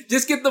 man,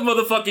 just get the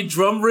motherfucking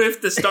drum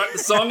riff to start the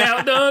song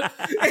out, dog.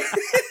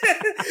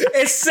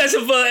 It's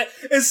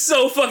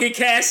so fucking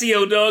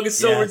Casio, dog. It's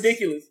so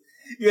ridiculous.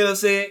 You know what I'm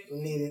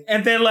saying?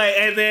 And then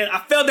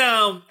I fell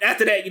down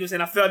after that, you know what I'm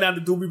saying? I fell down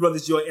the Doobie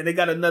Brothers joint, and they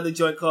got another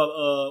joint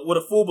called What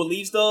a Fool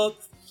Believes, dog.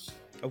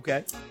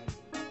 Okay.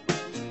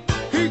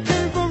 He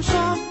came from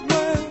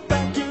somewhere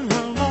back in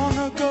long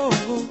ago.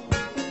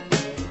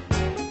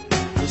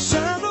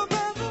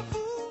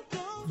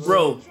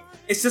 Bro,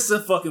 it's just a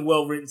fucking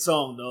well-written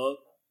song, dog.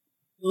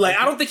 Like,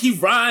 I don't think he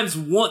rhymes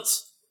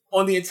once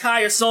on the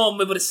entire song,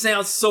 but it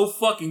sounds so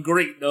fucking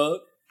great,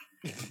 dog.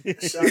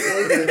 Shout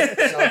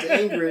to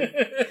Ingrid.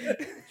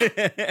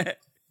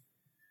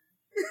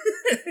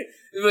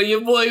 But your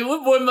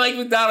boy Mike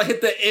McDonald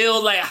hit the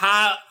ill, like,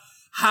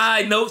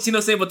 high notes, you know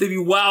what I'm saying? But they be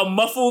wild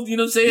muffled, you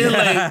know what I'm saying?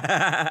 Like,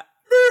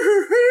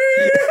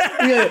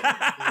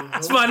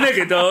 That's my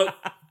nigga, dog.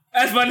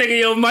 That's my nigga,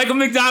 yo. Michael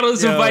McDonald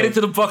is invited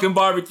to the fucking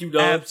barbecue,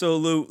 dog.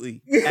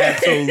 Absolutely.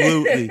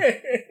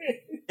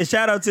 And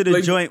shout out to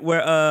the joint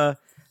where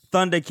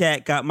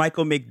Thundercat got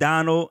Michael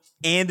McDonald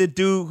and the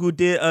dude who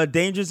did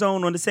Danger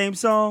Zone on the same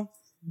song.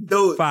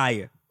 Dude.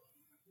 Fire.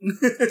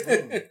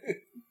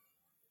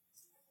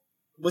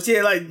 But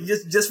yeah, like,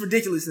 just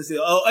ridiculousness.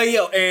 Oh, hey,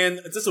 yo,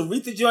 and just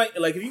Aretha joint,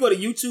 like, if you go to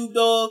YouTube,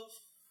 dog,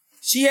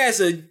 she has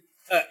a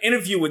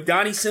interview with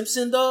Donnie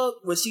Simpson, dog,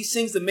 where she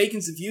sings The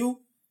Makings of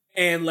You.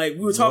 And, like,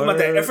 we were talking about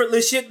that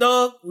effortless shit,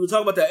 dog.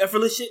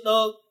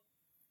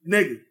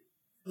 Nigga.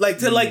 Like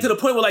to the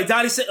point where like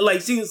Donnie said, like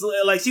she was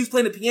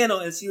playing the piano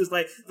and she was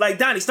like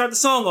Donnie, start the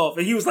song off,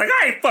 and he was like,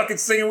 I ain't fucking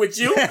singing with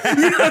you.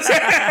 You know what I'm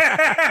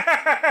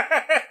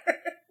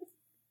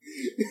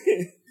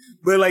saying?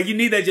 But like you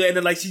need that, and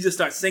then like she just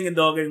starts singing,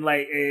 dog, and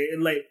like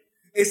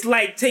it's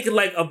like taking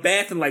like a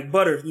bath in like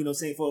butter, you know what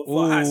I'm saying, for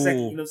a hot second,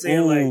 you know what I'm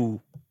saying? Like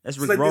that's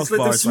Rick Ross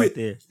bars right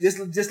there.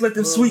 Just let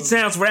them sweet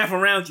sounds wrap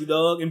around you,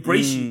 dog.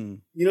 Embrace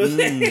you. You know what I'm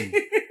saying?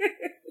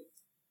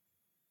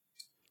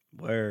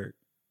 Word.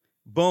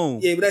 Boom.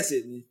 Yeah, but that's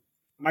it, man.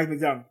 Mike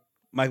McDonald.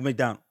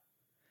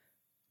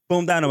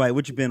 Boom Dynamite,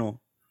 what you been on?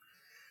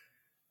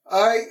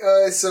 All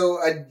right, so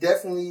I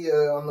definitely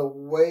on the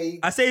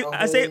way. I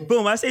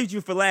saved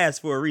you for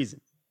last for a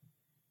reason.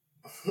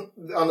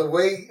 on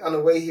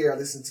the way here, I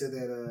listened to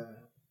that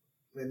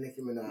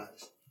Nicki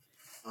Minaj.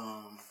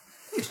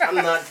 I'm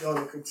not going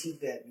to critique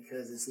that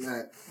because it's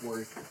not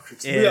worth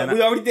critiquing. Yeah,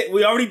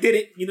 we already did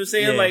it. You know what I'm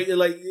saying? Yeah.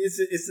 Like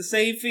it's the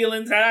same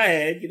feelings that I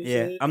had. You know what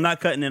I'm saying? I'm not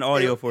cutting in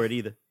audio for it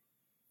either.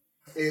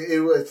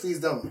 It was. Please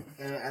don't.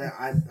 And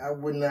I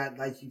would not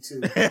like you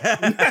to.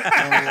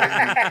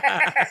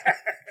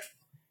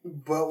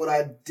 But what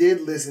I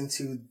did listen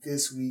to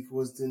this week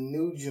was the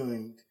new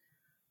joint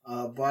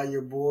by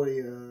your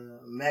boy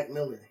Mac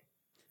Miller.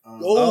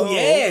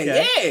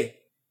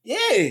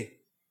 Yeah.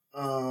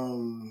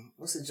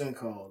 What's the joint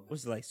called?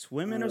 Was it like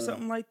Swimming or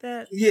something like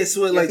that? Yeah,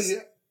 so like I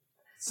think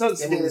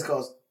it's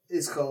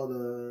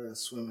called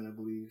Swimming, I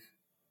believe.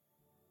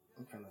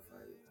 I'm trying to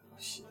find it. Oh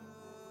shit.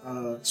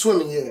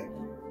 Swimming, yeah.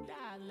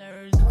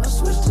 I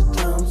switched to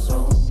time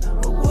zone,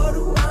 but what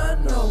do I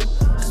know?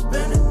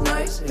 Spending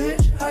nights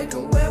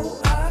hitchhiking, where will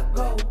I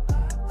go?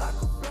 I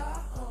could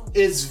fly home.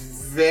 It's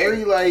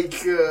very like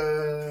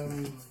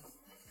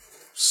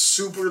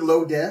super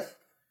low def,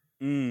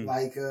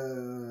 like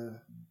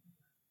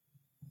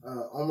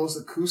almost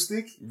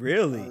acoustic.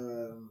 Really?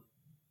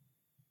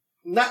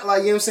 Not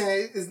like, you know what I'm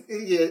saying.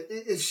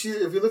 If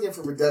you're looking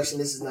for production,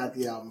 this is not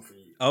the album for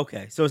you.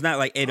 Okay, so it's not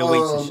like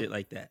 808s and shit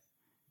like that.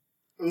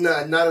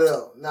 No, not at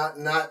all. Not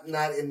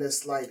in the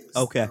slightest.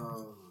 Okay.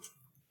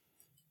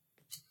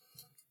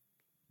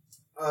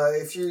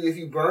 If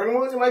you burn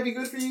one, it might be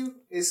good for you.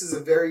 This is a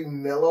very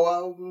mellow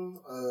album.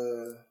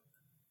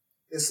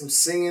 There's some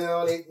singing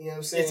on it. You know what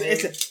I'm saying?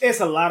 It's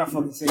a lot of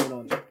fucking singing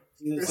on it.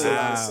 You know what I'm saying? A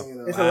lot of singing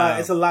on it.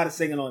 It's a lot of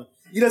singing on it.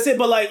 You know what I'm saying?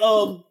 But like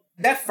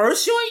that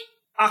first joint,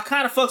 I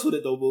kind of fucks with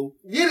it though, boo.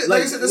 Yeah,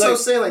 like I said, that's what I'm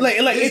saying. Like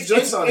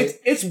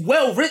it's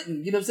well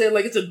written. You know what I'm saying?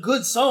 Like it's a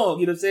good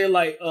song. You know what I'm saying?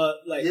 Like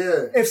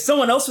if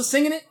someone else was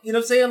singing it, you know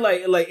what I'm saying?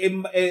 Like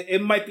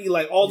it might be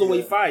like all the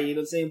way fire. You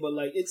know what I'm saying? But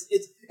like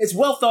it's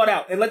well thought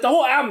out, and like the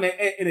whole album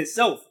in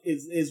itself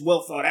is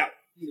well thought out.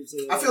 You know what I'm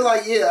saying? I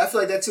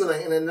feel like that too.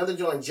 Like in another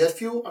joint, like Jet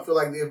Fuel, I feel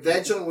like if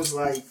that joint was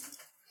like,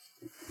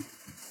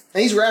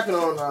 and he's rapping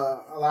on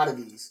a lot of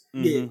these.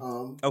 Yeah.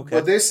 Okay.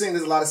 But there's a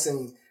lot of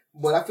singing.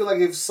 But I feel like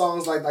if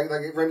songs like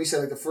Remy said,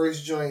 like the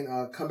first joint,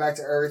 Come Back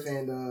to Earth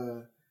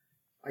and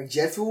like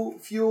Jet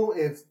Fuel,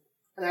 if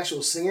an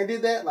actual singer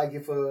did that, like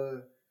if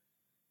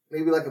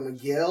maybe like a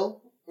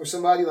Miguel or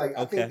somebody, like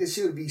I think this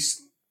shit would be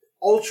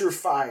ultra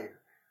fire.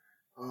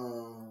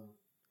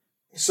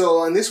 So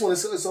on this one,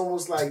 it's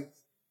almost like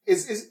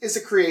it's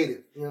a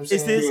creative. You know what I'm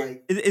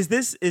saying? Is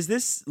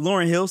this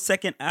Lauryn Hill's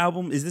second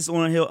album? Is this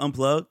Lauryn Hill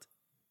Unplugged?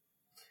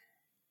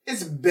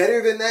 It's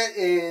better than that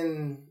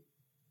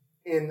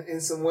in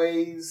some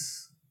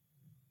ways,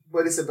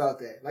 but it's about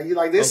that. Like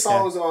there's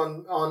songs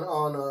on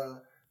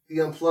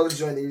the Unplugged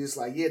joint that you're just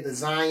like, the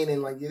Zion,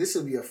 and like, this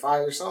would be a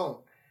fire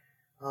song.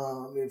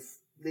 If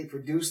they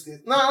produced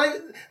it. No,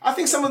 I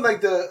think some of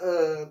like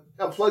the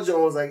Unplugged joint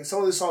was like,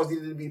 some of the songs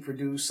needed to be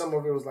produced. Some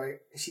of it was like,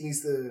 she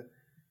needs to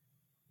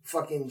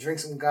fucking drink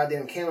some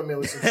goddamn chamomile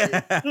or some shit.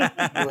 But,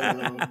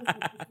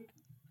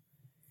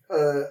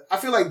 I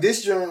feel like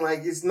this joint,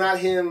 like, it's not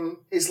him.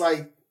 It's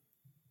like,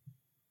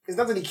 it's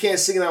not that he can't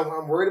sing, and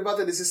I'm worried about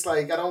that. It's just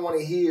like, I don't want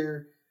to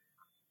hear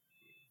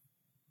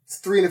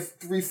 3,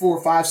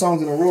 4, 5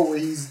 songs in a row where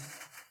he's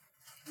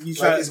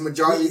like his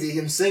majority of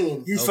him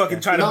singing. He's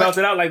fucking trying to belt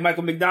it out like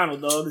Michael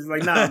McDonald, dog. It's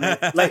like, nah, man.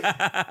 Like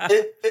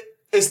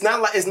it's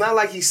not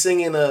like he's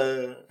singing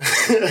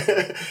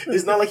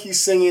it's not like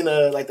he's singing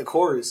like the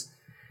chorus.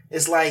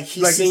 It's like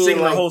he's singing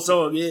the whole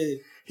song. Yeah,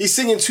 he's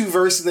singing 2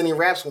 verses, then he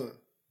raps one.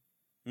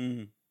 Mm-hmm.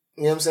 You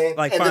know what I'm saying?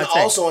 Like, and then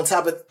also on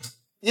top of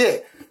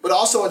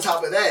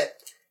that,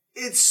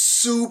 it's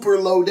super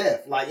low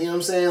def. Like, you know what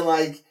I'm saying?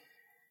 Like,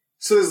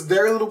 so there's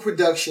very little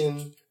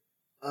production.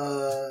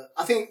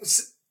 I think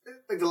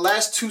like the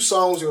last 2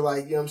 songs are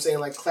like, you know what I'm saying,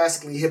 like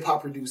classically hip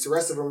hop produced. The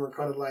rest of them are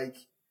kind of like,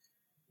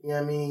 you know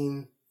what I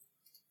mean?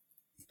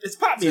 It's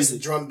pop music.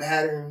 It's a drum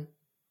pattern.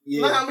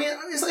 Yeah. No, I mean,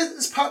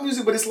 it's pop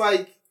music, but it's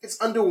like, it's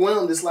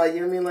underwhelmed. It's like,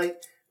 you know what I mean? Like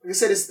I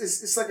said,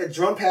 it's like a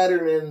drum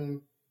pattern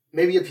and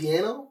maybe a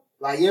piano.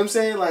 Like, you know what I'm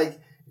saying? Like,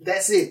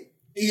 that's it.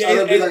 Yeah,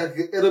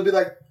 it'll be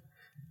like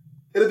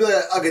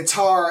a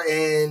guitar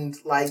and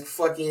like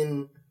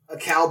fucking a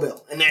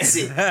cowbell, and that's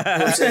it. You know what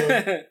I'm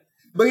saying?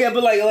 But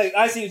like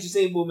I see what you're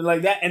saying, Boom, and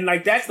like that, and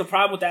like that's the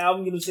problem with the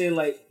album. You know what I'm saying?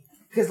 Like,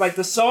 because like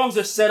the songs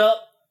are set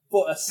up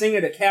for a singer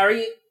to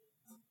carry it.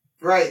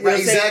 Right, You know right, what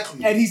I'm saying?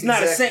 exactly. And he's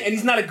not exactly. and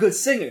he's not a good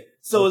singer.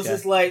 So it's Okay.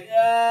 just like,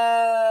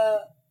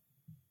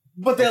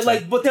 but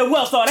they're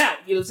well thought out.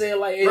 You know what I'm saying?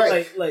 Like,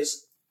 Right. like.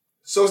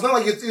 So it's not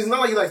like you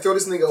like throw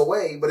this nigga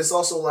away, but it's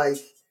also like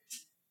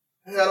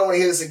I don't want to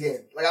hear this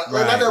again. Like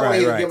I don't want to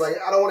hear it again.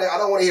 Like I don't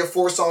want to hear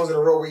 4 songs in a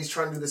row where he's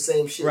trying to do the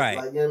same shit. Right.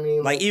 Like you know what I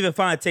mean? Like even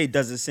Fonte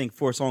doesn't sing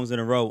 4 songs in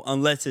a row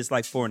unless it's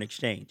like for an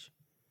exchange.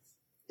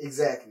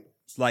 Exactly.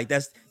 Like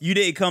you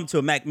didn't come to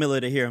a Mac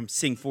Miller to hear him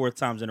sing 4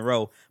 times in a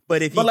row.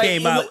 But if he like,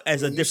 came out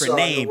as a you different saw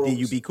name, the then roles.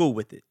 you'd be cool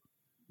with it.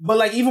 But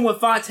like even when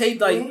Fonte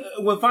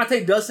when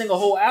Fonte does sing a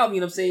whole album,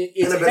 you know what I'm saying?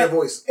 It's And a better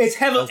voice. It's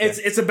heavy. Okay.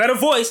 It's a better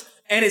voice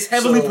and it's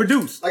heavily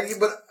produced. Like,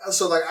 but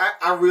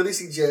I really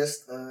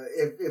suggest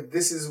if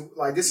this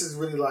is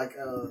really like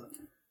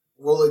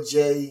Roller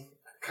J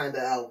kind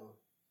of album.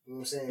 You know what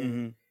I'm saying?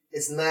 Mm-hmm.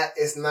 It's not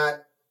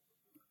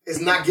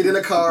get in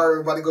the car,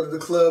 about to go to the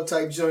club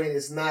type joint.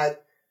 It's not,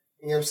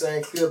 you know what I'm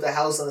saying, clear up the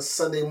house on a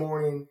Sunday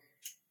morning.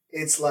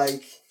 It's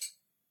like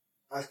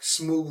a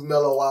smooth,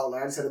 mellow out.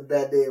 Like I just had a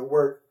bad day at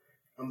work.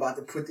 I'm about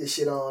to put this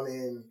shit on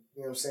and,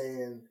 you know what I'm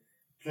saying,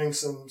 drink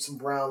some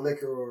brown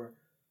liquor or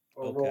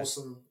roll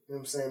some, you know what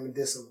I'm saying,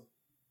 medicinal.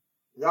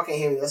 Y'all can't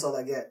hear me. That's all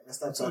I got. Let's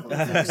stop talking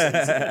like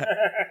that.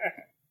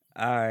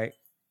 All right.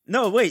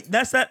 No, wait.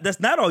 That's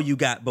not all you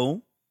got,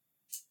 Boom.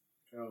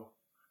 Oh.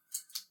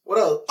 What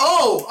else?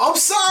 Oh, I'm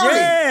sorry.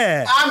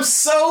 Yeah. I'm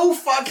so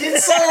fucking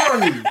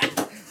sorry.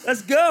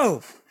 Let's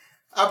go.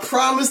 I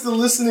promised the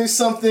listeners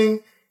something,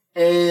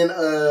 and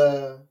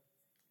I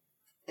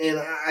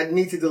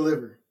need to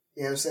deliver.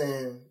 You know what I'm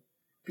saying?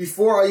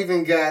 Before I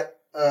even got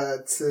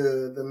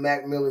to the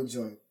Mac Miller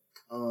joint,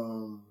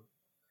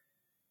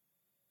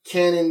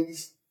 Cannon,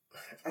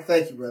 I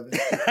thank you, brother. You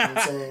know what I'm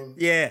saying?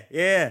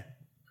 Yeah.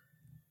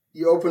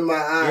 You opened my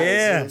eyes. Yeah.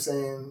 You know what I'm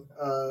saying?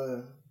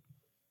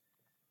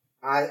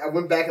 I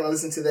went back and I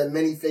listened to that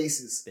Many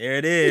Faces. There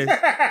it is.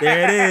 There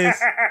it is.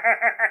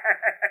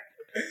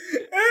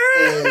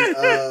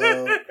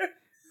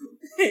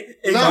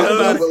 And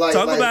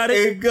Talk about it.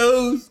 It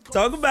goes.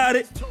 Talk about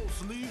it.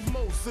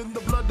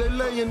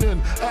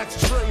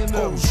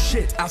 Oh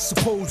shit, I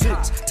suppose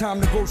it's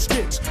time to go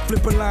stitch.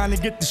 Flip a line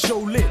and get the show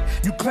lit.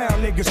 You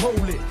clown niggas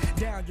hold it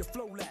down your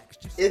flow lax.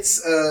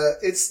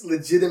 It's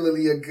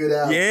legitimately a good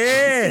album.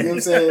 Yeah. You know what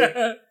I'm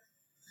saying?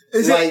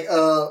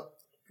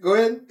 Go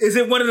ahead. Is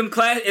it one of them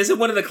Is it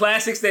one of the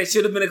classics that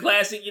should have been a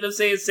classic? You know what I'm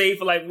saying? Save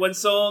for like one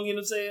song. You know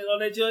what I'm saying on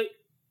that joint.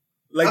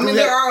 Like,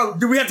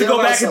 do we have to go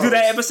back and do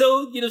that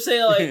episode? You know what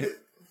I'm saying?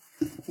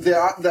 Like,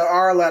 there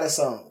are a lot of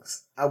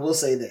songs. I will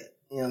say that.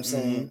 You know what I'm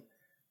saying?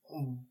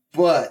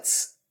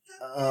 But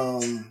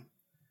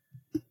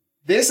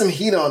there's some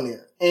heat on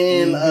there,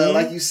 and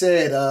like you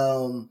said,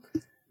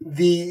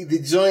 the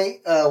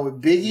joint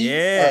with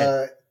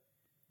Biggie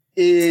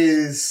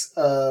is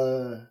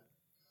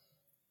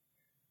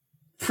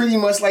pretty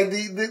much like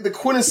the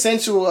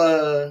quintessential. You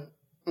know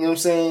what I'm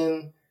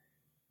saying?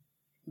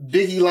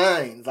 Biggie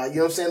lines, like, you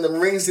know what I'm saying, the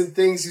rings and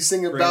things you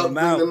sing about,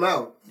 bring them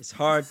out. It's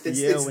hard to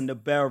yell when the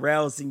bell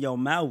rattles in your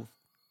mouth.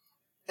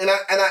 And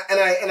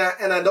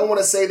I don't want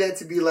to say that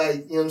to be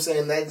like, you know what I'm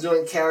saying, that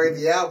joint carried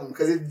the album,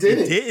 because it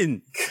didn't.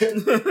 It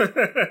didn't.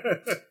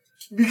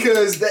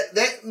 Because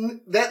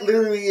that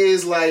literally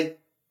is like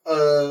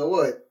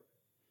what?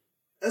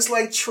 That's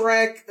like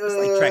track it's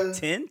like track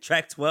 10,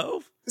 track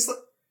 12. It's like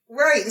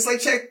right. It's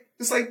like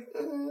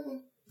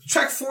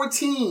track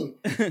 14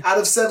 out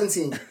of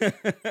 17.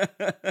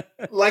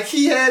 Like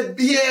he had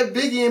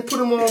Biggie and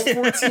put him on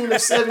 14 or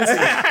 17.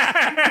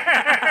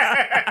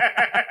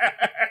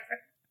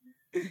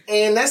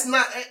 And that's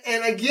not,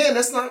 and again,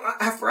 that's not,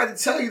 I forgot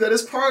to tell you that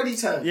it's party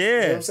time. Yeah. You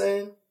know what I'm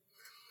saying?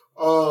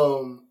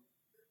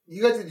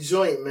 You got the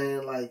joint,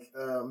 man, like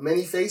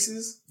Many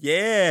Faces.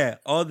 Yeah.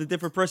 All the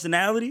different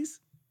personalities.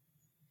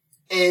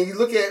 And you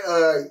look at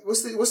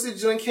what's the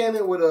joint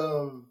canon with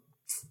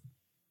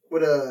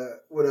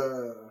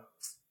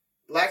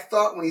Black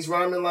Thought when he's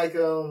rhyming like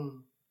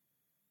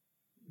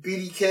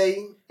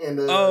BDK and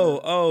you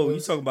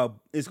talking about,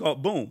 it's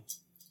called Boom.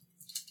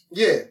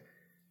 Yeah.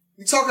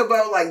 You talk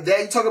about like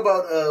that. You talk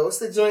about what's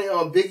the joint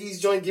on Biggie's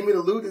joint? Give Me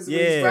the Loot. Is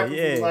Yeah.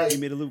 Like, Give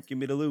me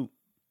the loot.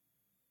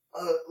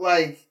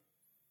 Like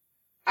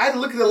I had to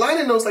look at the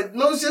liner notes. Like,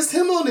 no, it's just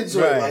him on the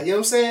joint. Right. Like, you know what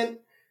I'm saying?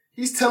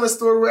 He's telling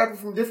story rapping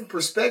from different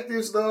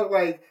perspectives, dog.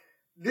 Like,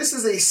 this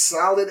is a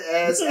solid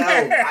ass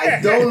album. I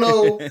don't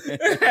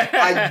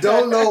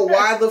know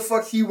why the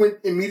fuck he went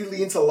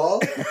immediately into law.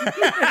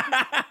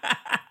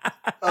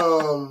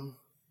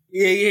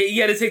 Yeah, you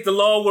got to take the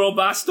law world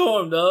by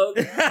storm, dog.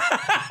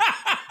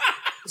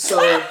 So,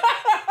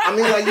 I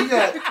mean, like, you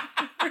got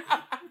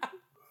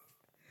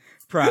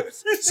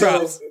props.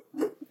 So,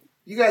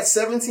 you got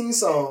 17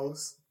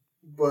 songs,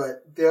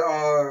 but there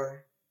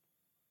are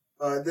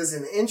there's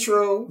an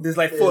intro. There's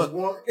like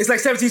four. It's like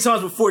 17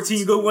 songs with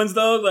 14 good ones,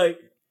 dog. Like,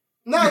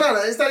 no.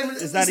 It's not even.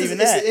 It's even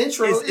that. It's the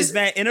intro. It's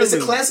that interlude.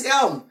 It's a classic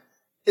album.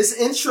 It's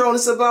an intro and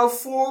it's about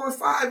 4 or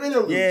 5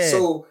 interludes. Yeah.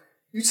 So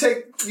you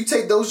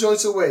take those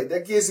joints away.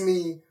 That gives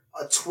me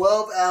a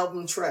 12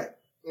 album track.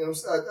 You know what I'm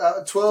saying?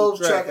 A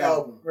 12-track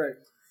album. Right.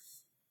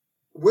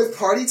 With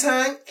Party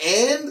Time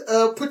and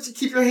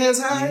Keep Your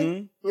Hands High. Mm-hmm. You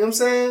know what I'm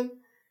saying?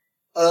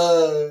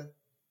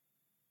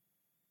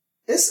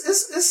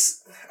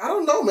 It's I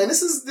don't know, man.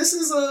 This is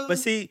But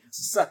see,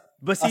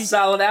 a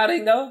solid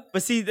outing though.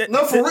 But see,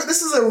 no, for real,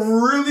 this is a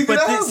really good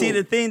album. See,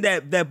 the thing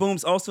that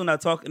Boom's also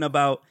not talking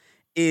about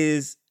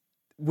is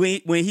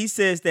when he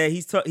says that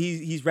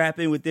he's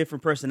rapping with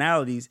different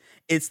personalities.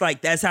 It's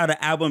like that's how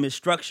the album is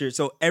structured.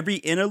 So every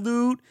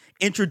interlude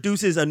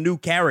introduces a new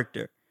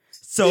character.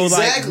 So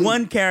like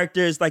one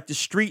character is like the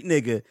street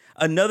nigga,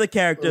 another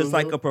character is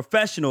like a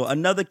professional,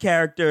 another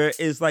character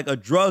is like a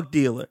drug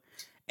dealer.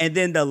 And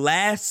then the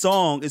last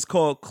song is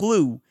called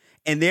Clue.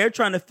 And they're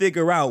trying to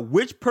figure out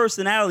which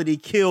personality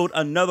killed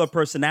another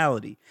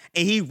personality.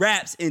 And he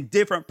raps in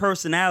different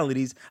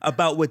personalities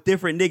about what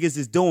different niggas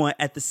is doing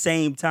at the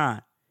same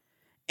time.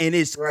 And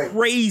it's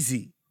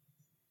crazy.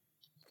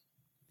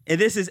 And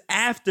this is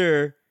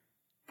after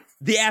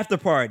the after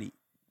party.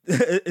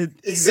 Exactly.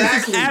 This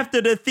is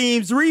after the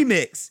Themes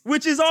remix,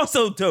 which is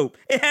also dope.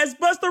 It has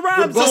Busta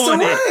Rhymes on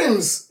it.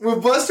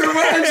 With Busta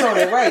Rhymes on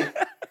it, right.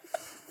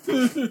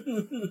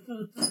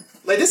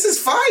 Like this is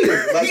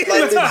fire. Like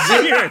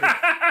legit.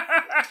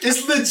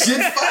 It's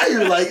legit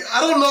fire. Like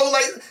I don't know.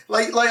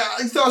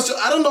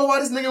 I don't know why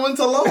this nigga went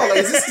to law. Like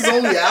is this his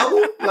only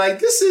album? Like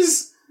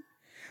this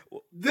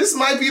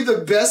might be the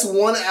best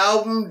one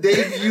album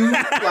debut.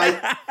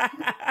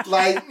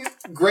 Like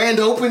grand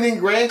opening,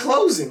 grand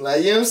closing.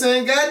 Like you know what I'm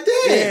saying? God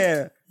damn.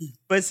 Yeah.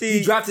 But see,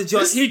 he dropped a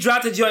joint. He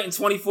dropped a joint in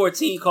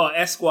 2014 called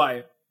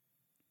Esquire.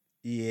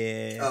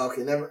 Yeah. Oh,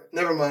 okay.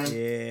 Never mind.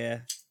 Yeah.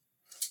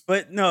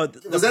 But no,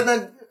 was that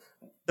not?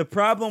 The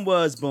problem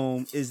was,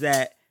 Boom, is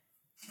that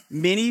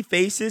Many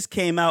Faces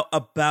came out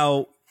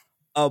about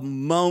a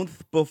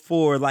month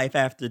before Life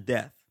After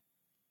Death.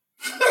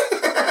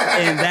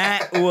 And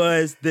that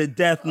was the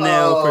death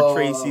knell for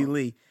Tracy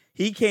Lee.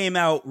 He came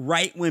out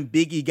right when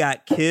Biggie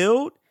got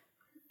killed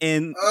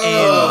and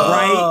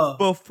right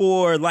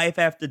before Life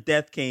After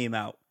Death came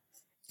out.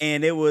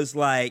 And it was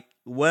like,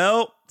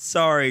 well,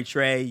 sorry,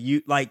 Trey.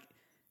 You like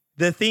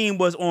the theme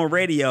was on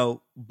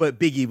radio, but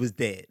Biggie was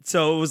dead.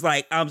 So it was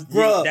like,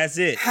 Bruh, that's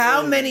it.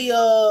 How many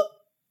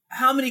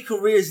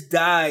careers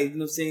died, you know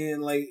what I'm saying,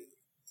 like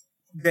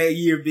that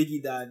year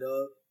Biggie died,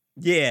 dog?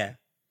 Yeah.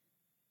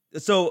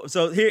 So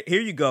here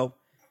you go.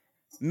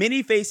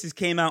 Many Faces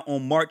came out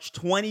on March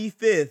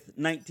 25th,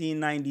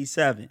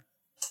 1997.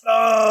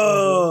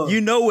 Oh. You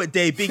know what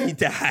day Biggie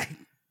died.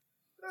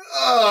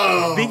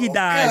 Oh. Biggie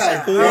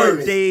dies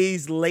 4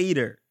 days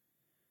later.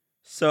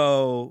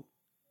 So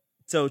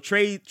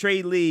Trey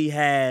Lee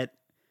had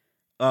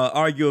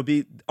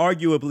arguably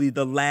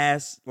the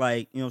last,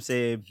 like, you know what I'm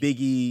saying,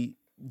 Biggie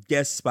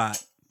guest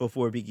spot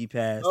before Biggie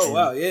passed. Oh,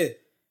 wow, yeah.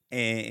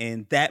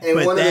 And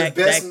one of the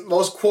best,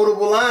 most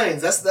quotable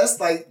lines. That's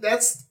like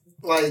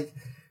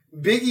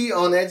Biggie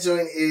on that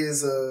joint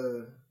is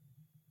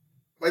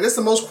like that's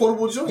the most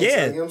quotable joint.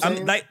 Yeah, you know what I'm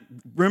saying? like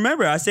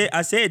remember I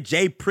said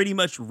Jay pretty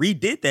much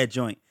redid that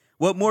joint.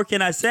 What more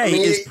can I say?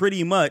 It's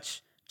pretty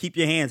much keep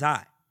your hands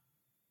high.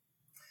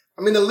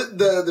 I mean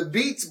the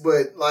beats,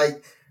 but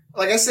like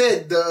I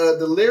said,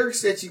 the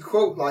lyrics that you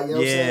quote, like you know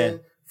what I'm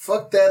saying.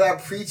 Fuck that, I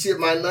preach it.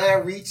 My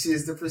 9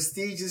 reaches the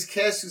prestigious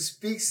cash who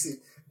speaks it.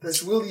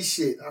 That's Willie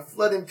shit. I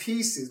flood in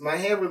pieces. My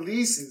hand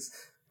releases.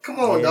 Come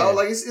on, dog.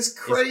 Like it's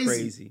crazy. It's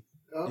crazy.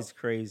 Dog. It's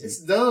crazy.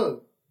 It's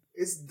dumb.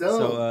 It's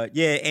dumb. So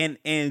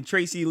and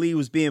Tracy Lee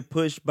was being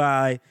pushed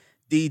by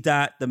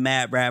D-Dot, the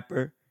Mad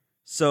Rapper.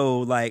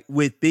 So like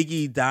with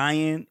Biggie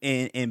dying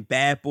and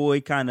Bad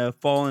Boy kind of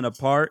falling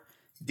apart,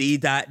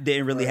 D-Dot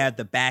didn't really have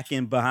the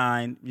backing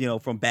behind, you know,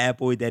 from Bad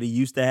Boy that he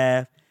used to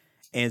have.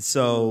 And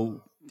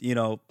so, you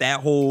know, that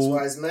whole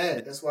That's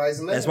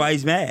why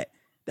he's mad.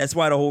 That's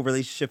why the whole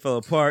relationship fell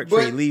apart. But,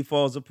 Trey Lee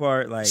falls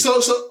apart. Like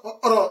so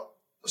hold on.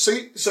 So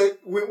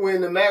when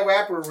the Mad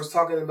Rapper was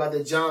talking about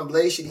the John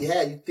Blaze shit he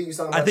had, you think he was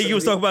talking about? I think he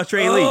was talking about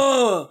Trey Lee.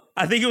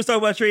 I think he was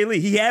talking about Trey Lee.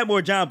 He had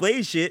more John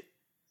Blaze shit,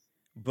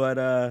 but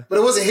it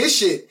wasn't his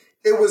shit.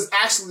 It was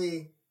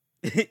actually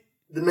the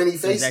Many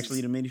Faces. It was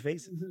actually the Many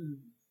Faces.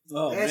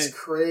 Oh, that's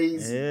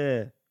crazy.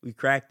 Yeah, we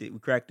cracked it. We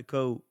cracked the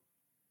code.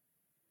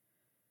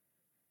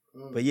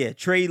 But yeah,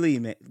 Trey Lee,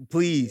 man,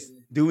 please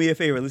do me a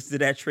favor. Listen to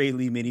that Trey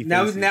Lee Many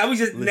Faces.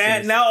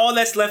 Now all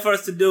that's left for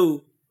us to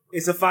do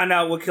is to find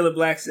out what Killer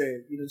Black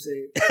said. You know what I'm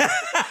saying?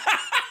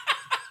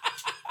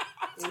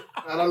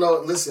 I don't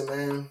know. Listen,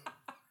 man.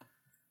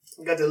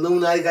 You got the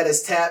Illuminati, got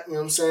his tap. You know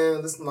what I'm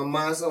saying? This is my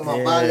mind, so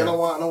my body. I don't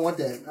want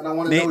that. I don't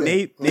want to know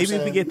that. Maybe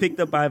if we get picked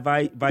up by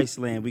Vice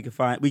Land, we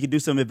can do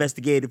some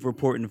investigative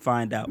reporting and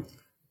find out.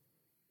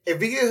 If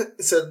we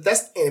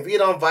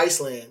get on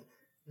Vice Land,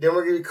 then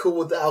we're gonna be cool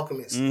with the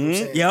Alchemist. You know what I'm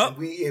saying? Yep.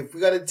 If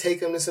we gotta take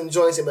him to some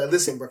joints and be like,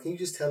 listen, bro, can you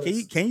just tell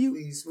us? Can you?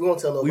 Please, we won't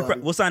tell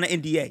nobody. We'll sign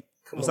an NDA.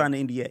 We'll sign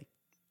an NDA.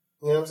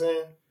 You know what I'm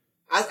saying?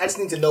 I just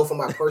need to know for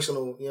my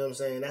personal, you know what I'm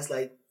saying? That's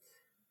like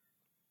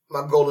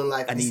my goal in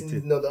life. I need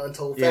to know the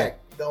untold fact.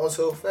 The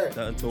untold fact.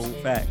 The untold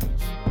fact.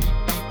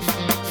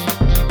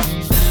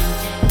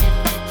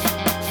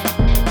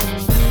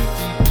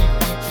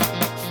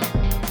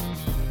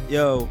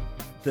 Yo,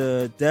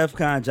 the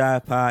DefCon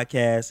Jive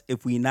podcast.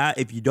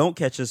 If you don't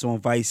catch us on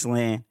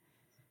Viceland,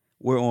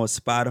 we're on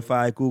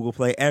Spotify, Google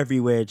Play,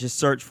 everywhere. Just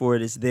search for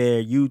it. It's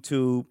there.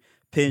 YouTube,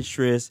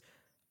 Pinterest,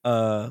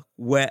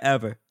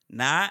 wherever.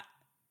 Not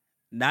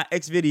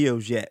X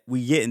videos yet.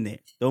 We getting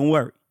there. Don't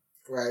worry.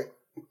 Right.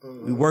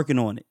 We working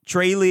on it.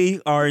 Trey Lee,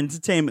 our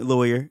entertainment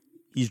lawyer,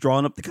 he's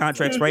drawing up the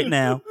contracts right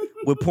now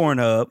with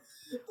Pornhub.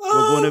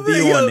 We're going to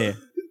be on there.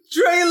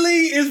 Trey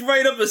Lee is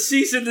right up a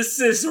cease and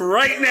desist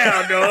right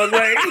now, dog.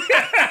 Like,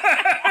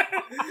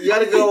 you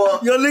gotta go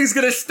on. Your niggas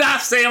gonna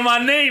stop saying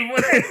my name.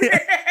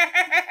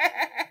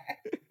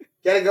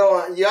 You gotta go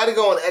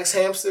on X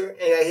Hamster and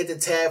you gotta hit the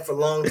tab for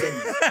long titties. You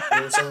know what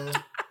I'm saying?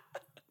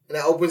 And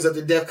that opens up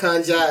the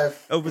DefCon Jive.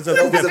 Opens up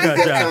the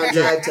DefCon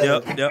Jive.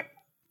 tab. Yep.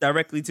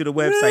 Directly to the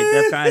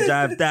website,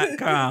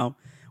 defconjive.com,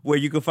 where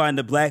you can find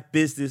the black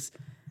business.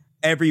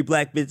 Every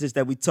black business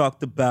that we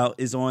talked about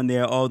is on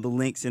there, all the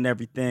links and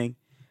everything.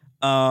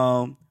 We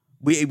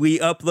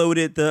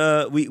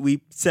uploaded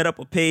we set up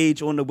a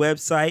page on the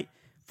website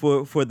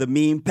for the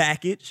meme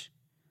package.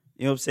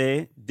 You know what I'm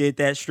saying? Did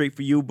that straight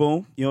for you,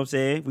 boom. You know what I'm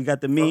saying? We got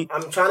the meme.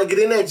 I'm trying to get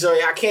in that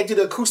joint. I can't do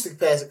the acoustic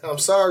package. I'm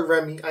sorry,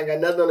 Remy. I got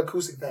nothing on the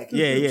acoustic package.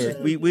 Yeah, you know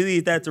yeah. We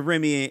leave that to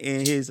Remy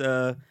and his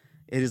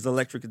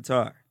electric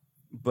guitar.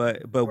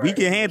 But right. We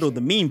can handle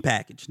the meme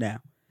package now.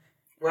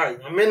 Right,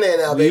 I'm in there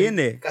now, baby. We in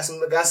there. Got some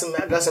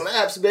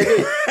apps,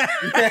 baby.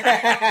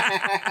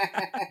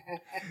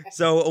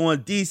 So on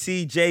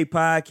DCJ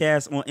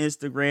Podcast on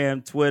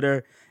Instagram,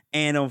 Twitter,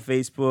 and on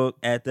Facebook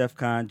at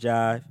DefCon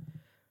Jive.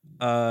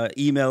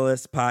 Email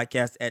us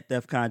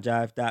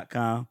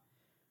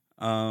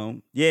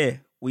podcast@defconjive.com. Yeah,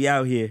 we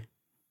out here,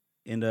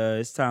 and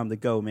it's time to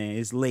go, man.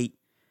 It's late.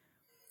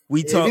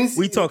 We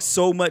talk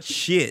so much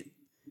shit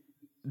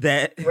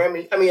that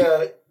Remy.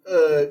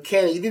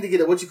 Kenny, you need to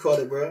get what you call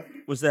it, bro.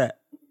 What's that?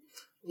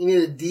 You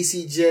need a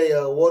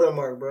DCJ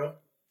watermark, bro.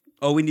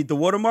 Oh, we need the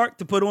watermark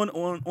to put on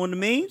the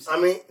memes? I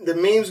mean, the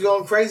memes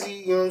going crazy,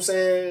 you know what I'm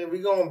saying? We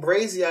going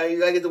brazy out here. You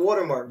gotta get the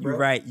watermark, bro. You're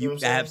right. You know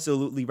You're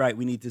absolutely right.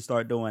 We need to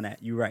start doing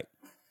that. You're right.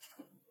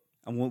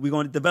 And we're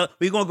going to develop.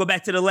 We're going to go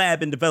back to the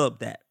lab and develop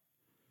that.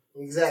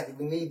 Exactly.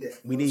 We need that.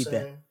 We need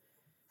that.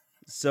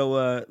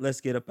 So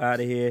let's get up out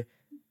of here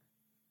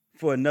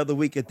for another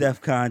week of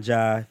DefCon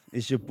Jive.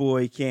 It's your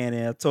boy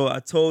Cannon.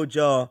 I told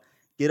y'all,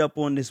 get up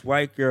on this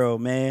white girl,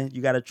 man.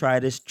 You got to try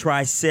this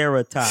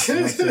Triceratop. You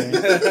know what I'm saying?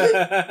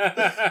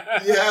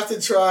 You have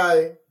to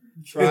try.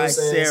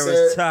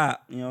 Triceratop.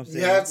 You know what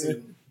I'm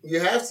saying? You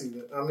have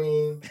to. I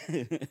mean,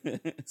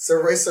 it's a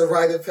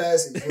rite of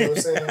passage. You know what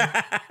I'm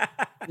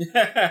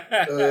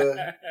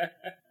saying?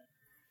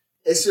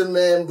 It's your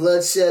man,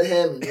 Bloodshed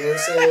Hammond. You know what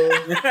I'm saying?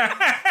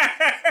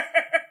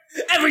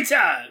 Every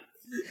time.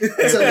 I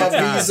tell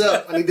my bees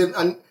up. I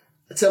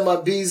tell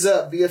my bees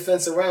up. Be a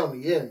fence around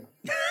me. Yeah.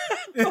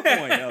 Come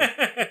on, yo.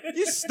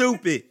 You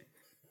stupid.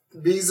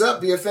 Bees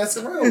up. Be a fence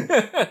around me.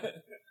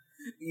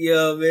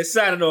 Yo, man.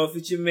 Signing off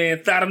with your man,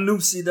 Thadam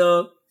Noopsie,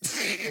 dog.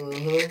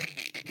 Mm-hmm.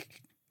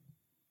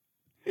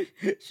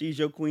 She's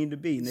your queen to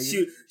be,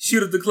 nigga.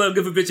 Shoot up the club,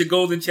 give a bitch a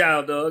golden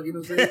child, dog. You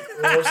know what I'm saying?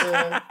 You know what I'm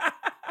saying?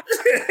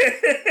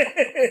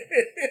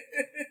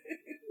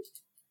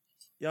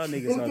 Y'all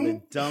niggas are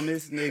the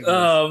dumbest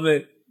niggas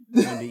man.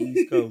 on the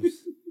East Coast.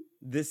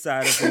 This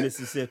side of the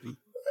Mississippi.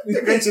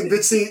 I got your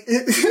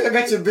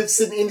bitch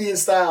sitting Indian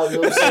style,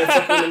 you know what I'm saying?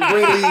 Fucking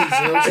green leaves, you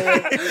know what I'm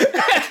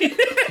saying?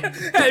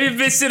 Have your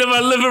bitch sit in my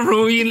living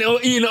room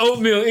eating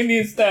oatmeal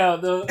Indian style,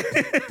 dog.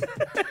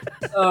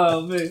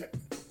 Oh man.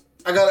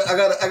 I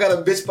got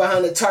a bitch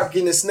behind the tarp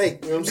getting a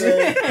snake, you know what I'm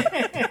saying?